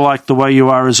you feel like the way you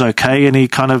are is okay, and he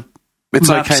kind of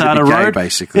maps out a road.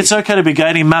 Basically, it's okay to be gay,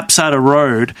 and he maps out a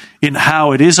road in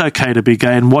how it is okay to be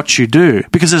gay and what you do,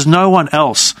 because there's no one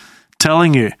else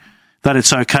telling you that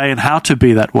it's okay and how to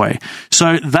be that way.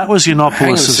 So that was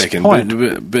Yiannopoulos'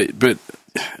 point. But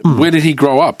where did he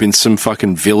grow up? In some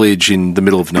fucking village in the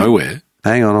middle of nowhere?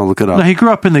 Hang on, I'll look it up. No, he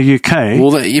grew up in the UK.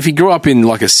 Well, if he grew up in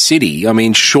like a city, I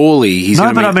mean, surely he's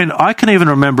No, but I mean, I can even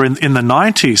remember in the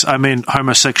 90s, I mean,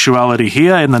 homosexuality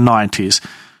here in the 90s,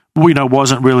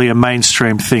 wasn't really a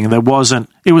mainstream thing. It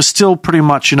was still pretty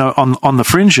much, on the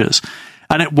fringes.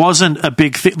 And it wasn't a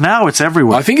big thing. Now it's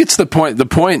everywhere. I think it's the point. The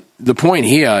point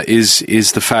here is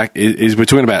the fact is we're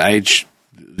talking about age,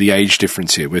 the age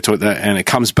difference here. We're talking that, and it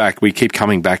comes back. We keep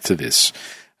coming back to this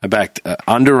about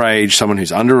underage, someone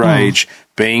who's underage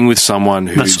being with someone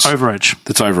who's that's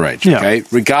overage. Yeah. Okay,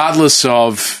 regardless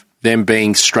of them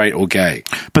being straight or gay.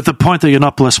 But the point that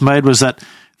Yiannopoulos made was that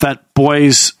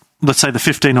boys, let's say the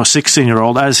 15 or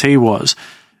 16-year-old, as he was,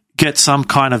 get some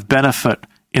kind of benefit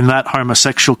in that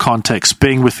homosexual context,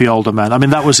 being with the older man. I mean,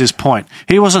 that was his point.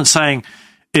 He wasn't saying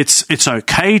it's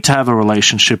okay to have a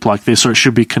relationship like this or it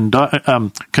should be condoned,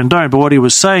 but what he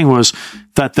was saying was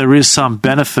that there is some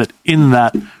benefit in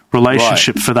that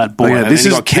relationship for that boy. Yeah, this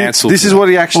is what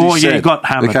he actually said. Yeah, he got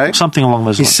hammered. Okay? Something along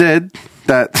those lines. He said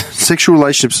that sexual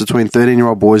relationships between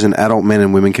 13-year-old boys and adult men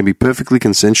and women can be perfectly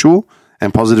consensual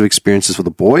and positive experiences for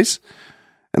the boys.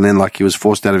 And then, he was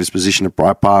forced out of his position at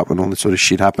Breitbart when all this sort of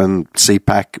shit happened.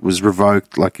 CPAC was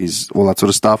revoked, all that sort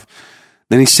of stuff.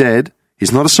 Then he said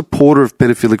he's not a supporter of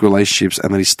pedophilic relationships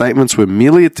and that his statements were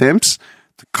merely attempts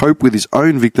to cope with his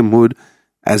own victimhood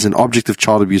as an object of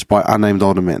child abuse by unnamed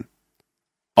older men.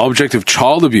 Object of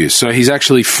child abuse? So he's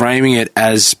actually framing it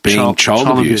as being child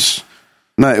abuse.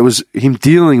 No, it was him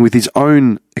dealing with his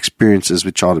own experiences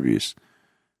with child abuse.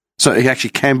 So it actually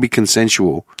can be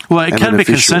consensual. Well, it can be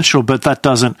consensual, but that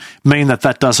doesn't mean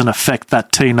that doesn't affect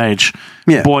that teenage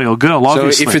boy or girl,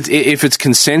 obviously. So if it's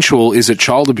consensual, is it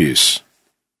child abuse?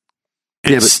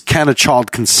 But can a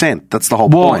child consent? That's the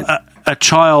whole point. A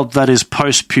child that is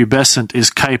post-pubescent is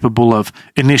capable of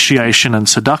initiation and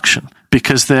seduction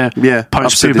because they're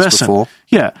post-pubescent.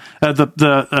 Yeah,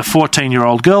 the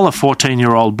 14-year-old girl, a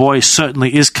 14-year-old boy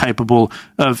certainly is capable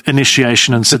of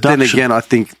initiation and seduction. But then again, I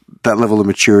think that level of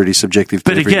maturity is subjective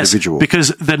to every individual. Because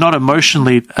they're not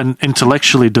emotionally and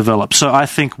intellectually developed. So I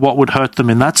think what would hurt them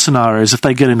in that scenario is if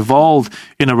they get involved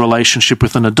in a relationship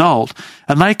with an adult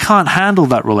and they can't handle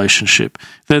that relationship.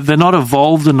 They're not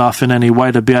evolved enough in any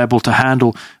way to be able to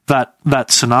handle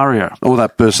that scenario. Or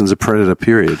that person's a predator,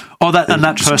 period. Or that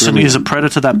person is a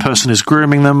predator, that person is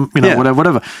grooming them,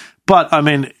 whatever. But, I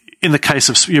mean, in the case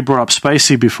of, you brought up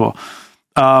Spacey before,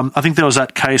 I think there was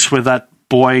that case where that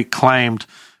boy claimed,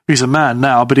 he's a man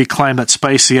now, but he claimed that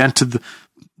Spacey entered the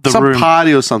room. Some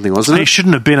party or something, wasn't it? He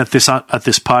shouldn't have been at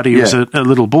this party. He was a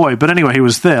little boy. But anyway, he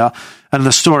was there, and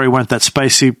the story went that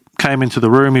Spacey came into the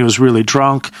room, he was really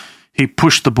drunk, he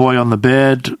pushed the boy on the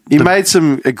bed. He made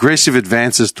some aggressive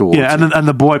advances towards him. And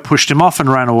the boy pushed him off and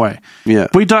ran away. Yeah.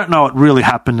 We don't know what really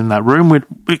happened in that room.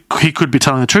 He could be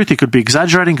telling the truth, he could be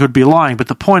exaggerating, could be lying, but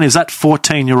the point is that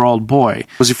 14-year-old boy...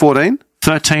 Was he 14?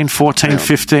 13, 14,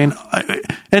 15,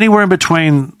 anywhere in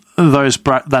between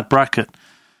that bracket,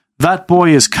 that boy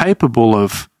is capable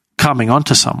of coming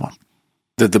onto someone.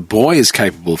 That the boy is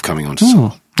capable of coming onto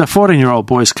someone? The 14-year-old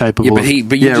boy is capable but you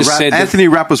just said... Anthony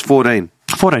Rapp was 14.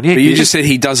 14, yeah. But you just said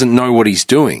he doesn't know what he's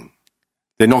doing.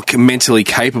 They're not mentally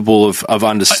capable of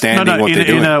understanding what they're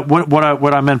doing.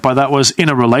 What I meant by that was in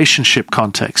a relationship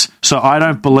context. So I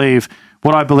don't believe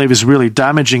what I believe is really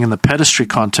damaging in the pedestry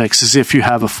context is if you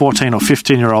have a 14 or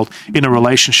 15-year-old in a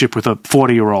relationship with a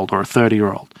 40-year-old or a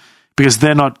 30-year-old, because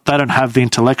they don't have the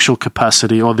intellectual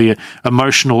capacity or the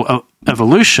emotional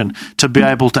evolution to be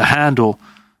able to handle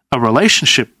a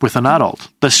relationship with an adult.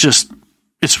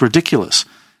 It's ridiculous.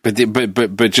 But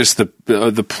just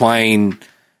the plain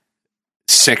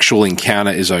sexual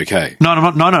encounter is okay. No,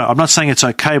 I'm not saying it's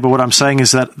okay, but what I'm saying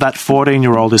is that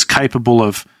 14-year-old is capable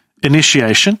of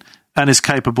initiation and is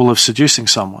capable of seducing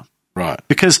someone. Right.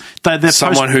 Because they're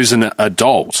someone who's an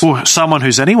adult. Or someone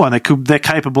who's anyone. They're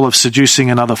capable of seducing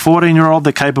another 14-year-old.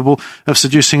 They're capable of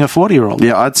seducing a 40-year-old.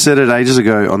 Yeah, I'd said it ages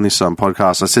ago on this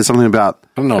podcast. I said something about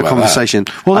a conversation.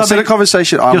 That. Well, I said a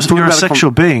conversation. You're a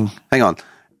sexual being. Hang on.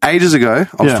 Ages ago,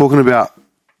 I was talking about,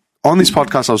 on this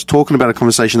podcast, I was talking about a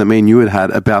conversation that me and you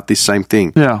had about this same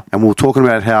thing. Yeah. And we were talking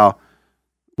about how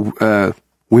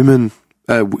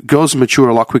girls mature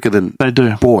a lot quicker than they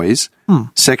do. Boys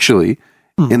sexually.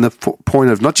 In the point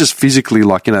of not just physically,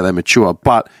 like, they mature,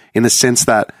 but in the sense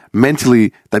that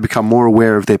mentally they become more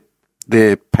aware of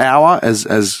their power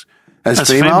as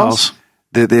females.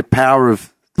 Their power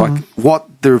of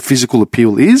what their physical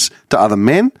appeal is to other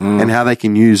men and how they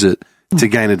can use it to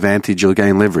gain advantage or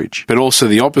gain leverage. But also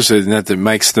the opposite, in that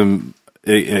makes them,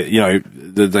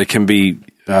 they can be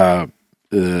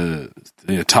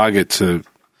target to,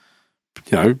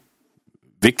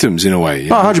 victims in a way.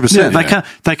 100%. Yeah,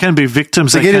 they can be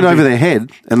victims. They get in over their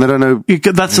head and they don't know.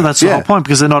 That's the whole point,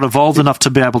 because they're not evolved enough to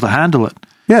be able to handle it.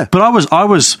 Yeah. But I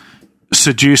was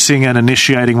seducing and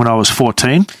initiating when I was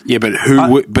 14. Yeah, but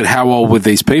but how old were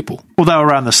these people? Well, they were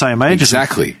around the same age.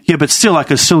 Exactly. Yeah, but still, I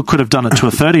could have done it to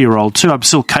a 30-year-old too. I'm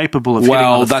still capable of hitting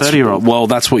on a 30-year-old. Well,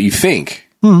 that's what you think.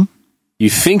 You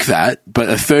think that, but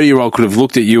a 30-year-old could have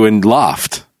looked at you and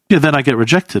laughed. Yeah, then I get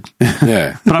rejected.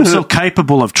 Yeah. But I'm still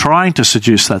capable of trying to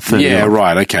seduce that 30-year-old. Yeah,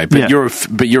 right, okay. But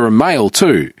you're a male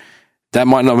too. That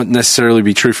might not necessarily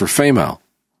be true for a female.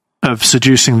 Of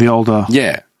seducing the older...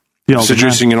 Yeah. The older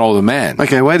seducing man. an older man.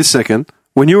 Okay, wait a second.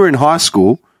 When you were in high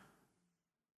school,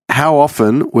 how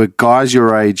often were guys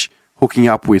your age hooking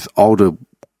up with older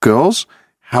girls?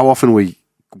 How often were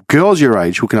girls your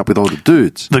age hooking up with older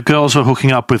dudes? The girls were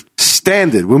hooking up with...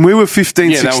 Standard. When we were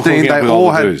 15, 16, they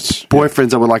all had boyfriends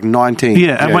that were like 19.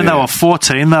 Yeah, and when they were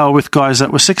 14, they were with guys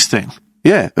that were 16.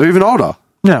 Yeah, or even older.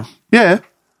 Yeah. Yeah.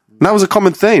 And that was a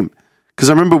common theme. Because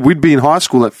I remember we'd be in high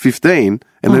school at 15,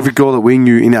 and every girl that we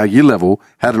knew in our year level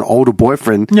had an older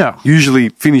boyfriend, usually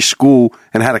finished school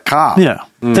and had a car. Yeah.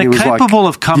 They're capable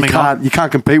of coming on. You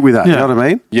can't compete with that, you know what I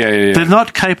mean? Yeah. They're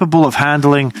not capable of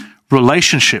handling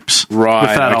relationships with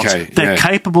adults. Okay, they're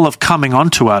capable of coming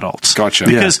onto adults. Gotcha.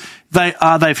 Because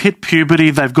they've hit puberty,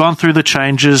 they've gone through the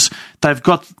changes, they've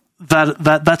got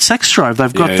that sex drive,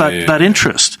 they've got that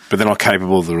interest. But they're not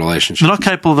capable of the relationship. They're not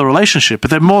capable of the relationship,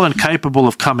 but they're more than capable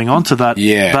of coming onto that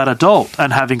adult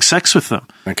and having sex with them.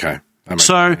 Okay.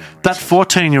 So that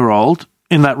 14-year-old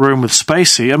in that room with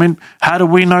Spacey, I mean, how do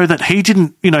we know that he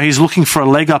didn't, he's looking for a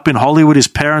leg up in Hollywood, his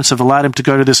parents have allowed him to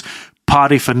go to this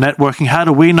party for networking. How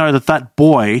do we know that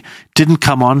boy didn't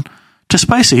come on to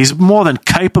Spacey? He's more than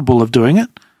capable of doing it.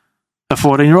 A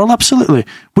 14-year-old, absolutely.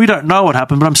 We don't know what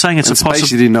happened, but I'm saying it's a possibility.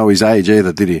 Spacey didn't know his age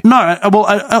either, did he? No,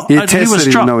 well, he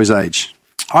didn't know his age.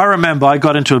 I remember I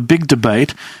got into a big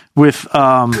debate with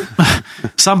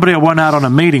somebody I went out on a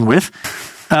meeting with,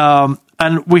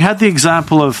 and we had the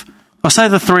example of, I'll say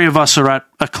the three of us are at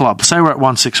a club. Say we're at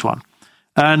 161,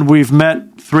 and we've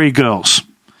met three girls.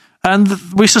 And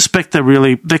we suspect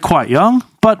they're quite young,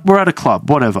 but we're at a club,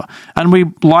 whatever. And we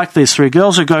like these three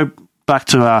girls. We go back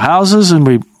to our houses and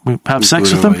we have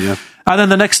sex with them. Yeah. And then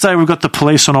the next day we've got the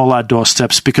police on all our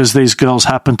doorsteps because these girls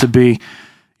happen to be,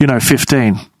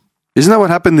 15. Isn't that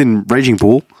what happened in Raging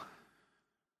Bull?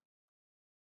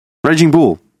 Raging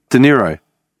Bull, De Niro.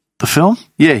 The film?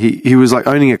 Yeah, he was like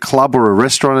owning a club or a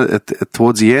restaurant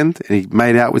towards the end, and he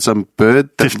made out with some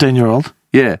bird. 15-year-old?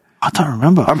 Yeah. I don't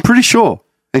remember. I'm pretty sure.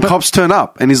 And cops turn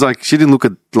up, and he's like, she didn't look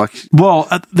at, like... Well,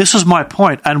 this is my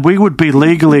point, and we would be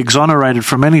legally exonerated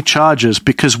from any charges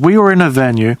because we were in a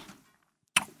venue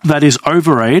that is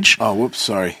overage. Oh, whoops,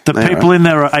 sorry. The people in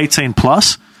there are 18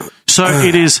 plus. So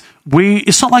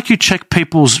it's not like you check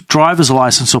people's driver's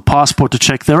license or passport to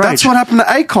check their age. That's what happened to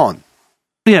Akon.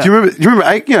 Yeah. Do you remember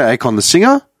Akon, the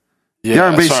singer?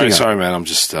 Yeah, the R&B sorry, man, I'm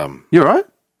just... You all right?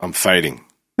 I'm fading.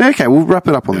 Yeah, okay, we'll wrap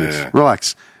it up on this.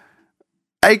 Relax.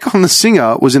 Akon, the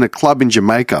singer, was in a club in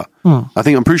Jamaica.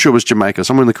 I'm pretty sure it was Jamaica,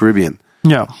 somewhere in the Caribbean.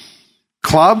 Yeah.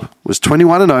 Club was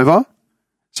 21 and over,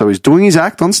 so he's doing his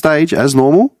act on stage as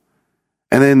normal,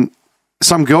 and then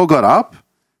some girl got up,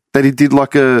 that he did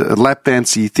like a lap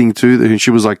dancey thing too. And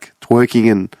she was like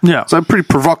twerking and so a pretty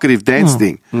provocative dance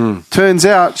thing. Turns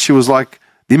out she was like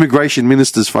the immigration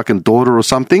minister's fucking daughter or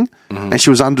something, and she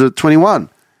was under 21.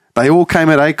 They all came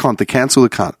at Akon to cancel the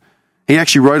cunt. He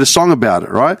actually wrote a song about it,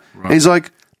 right? And he's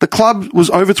like, the club was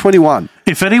over 21.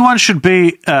 If anyone should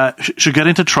get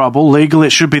into trouble legally,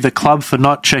 it should be the club for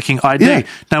not checking ID. Yeah.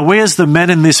 Now, we as the men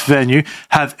in this venue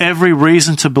have every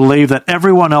reason to believe that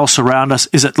everyone else around us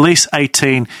is at least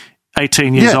 18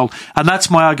 years old. And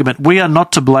that's my argument. We are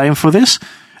not to blame for this.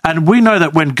 And we know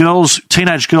that when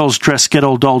teenage girls get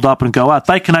all dolled up and go out,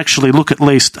 they can actually look at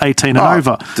least 18 and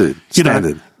over. Dude,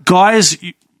 standard. Guys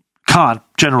can't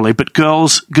generally, but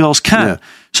girls can. Yeah.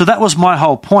 So that was my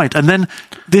whole point. And then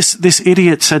this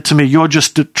idiot said to me, "You're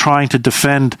just trying to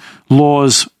defend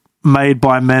laws made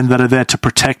by men that are there to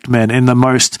protect men." In the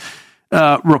most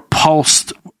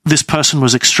repulsed, this person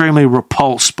was extremely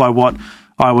repulsed by what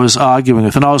I was arguing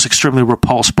with, and I was extremely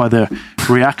repulsed by their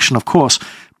reaction, of course.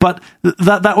 But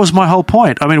that was my whole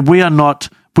point. I mean, we are not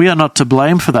to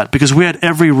blame for that, because we had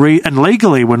every and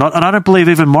legally we're not, and I don't believe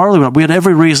even morally we're not. We had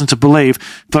every reason to believe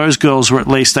those girls were at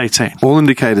least 18. All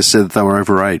indicators said that they were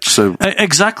overage. So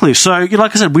exactly. So,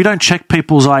 like I said, we don't check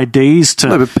people's IDs to.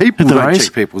 No, but people don't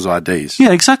check people's IDs.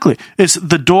 Yeah, exactly. It's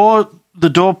the door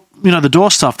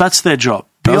stuff. That's their job.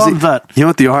 Beyond that, you know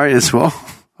what the irony is? Well,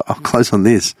 I'll close on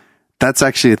this. That's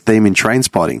actually a theme in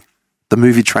Trainspotting, the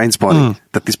movie Trainspotting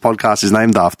that this podcast is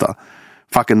named after.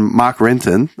 Fucking Mark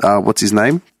Renton, what's his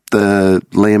name? The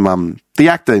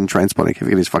actor in Trainspotting, I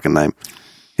forget his fucking name.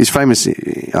 He's famous,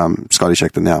 Scottish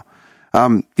actor now.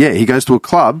 He goes to a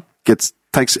club,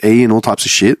 takes E and all types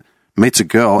of shit, meets a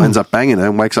girl, ends up banging her,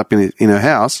 and wakes up in her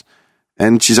house,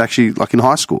 and she's actually like in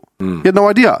high school. He had no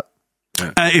idea.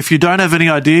 If you don't have any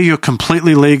idea, you're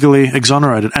completely legally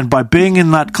exonerated, and by being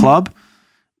in that club,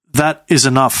 that is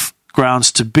enough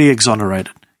grounds to be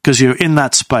exonerated because you're in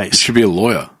that space. You should be a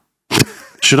lawyer.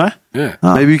 Should I? Yeah.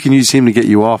 Maybe you can use him to get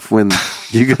you off when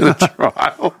you go to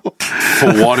trial.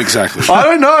 For what exactly? I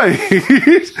don't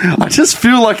know. I just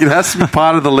feel like it has to be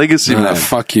part of the legacy, man.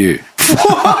 Fuck you.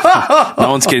 No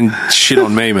one's getting shit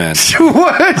on me, man.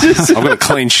 I've got a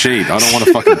clean sheet. I don't want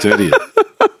to fucking dirty it.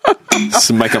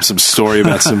 Just make up some story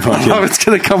about some fucking... Oh, it's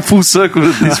going to come full circle to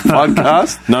this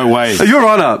podcast. No way. Your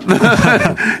Honour,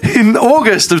 in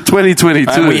August of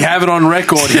 2022... And we have it on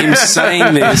record, him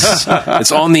saying this.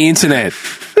 It's on the internet.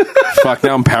 Fuck,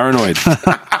 now I'm paranoid.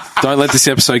 Don't let this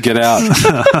episode get out.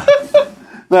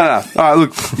 No. All right,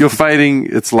 look, you're fading.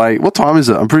 It's late. What time is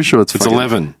it? I'm pretty sure it's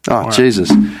 11. Oh, right.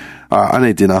 Jesus. All right, I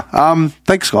need dinner.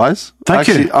 Thanks, guys. Thank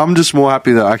you. I'm just more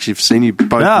happy that I actually have seen you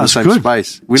both in the same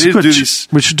space. We need to do this.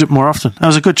 We should do it more often. That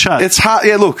was a good chat. It's hard.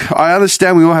 Yeah, look, I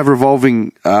understand we all have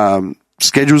revolving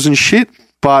schedules and shit,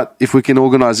 but if we can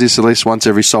organise this at least once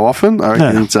every so often, I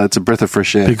reckon it's a breath of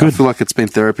fresh air. I feel like it's been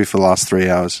therapy for the last 3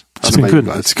 hours. It's been good.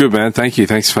 It's good, man. Thank you.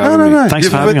 Thanks for having me. Thanks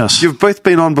for having us. You've both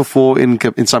been on before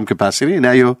in some capacity, and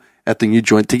now you're at the new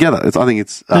joint together. I think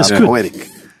it's poetic.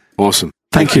 Awesome.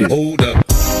 Thank you.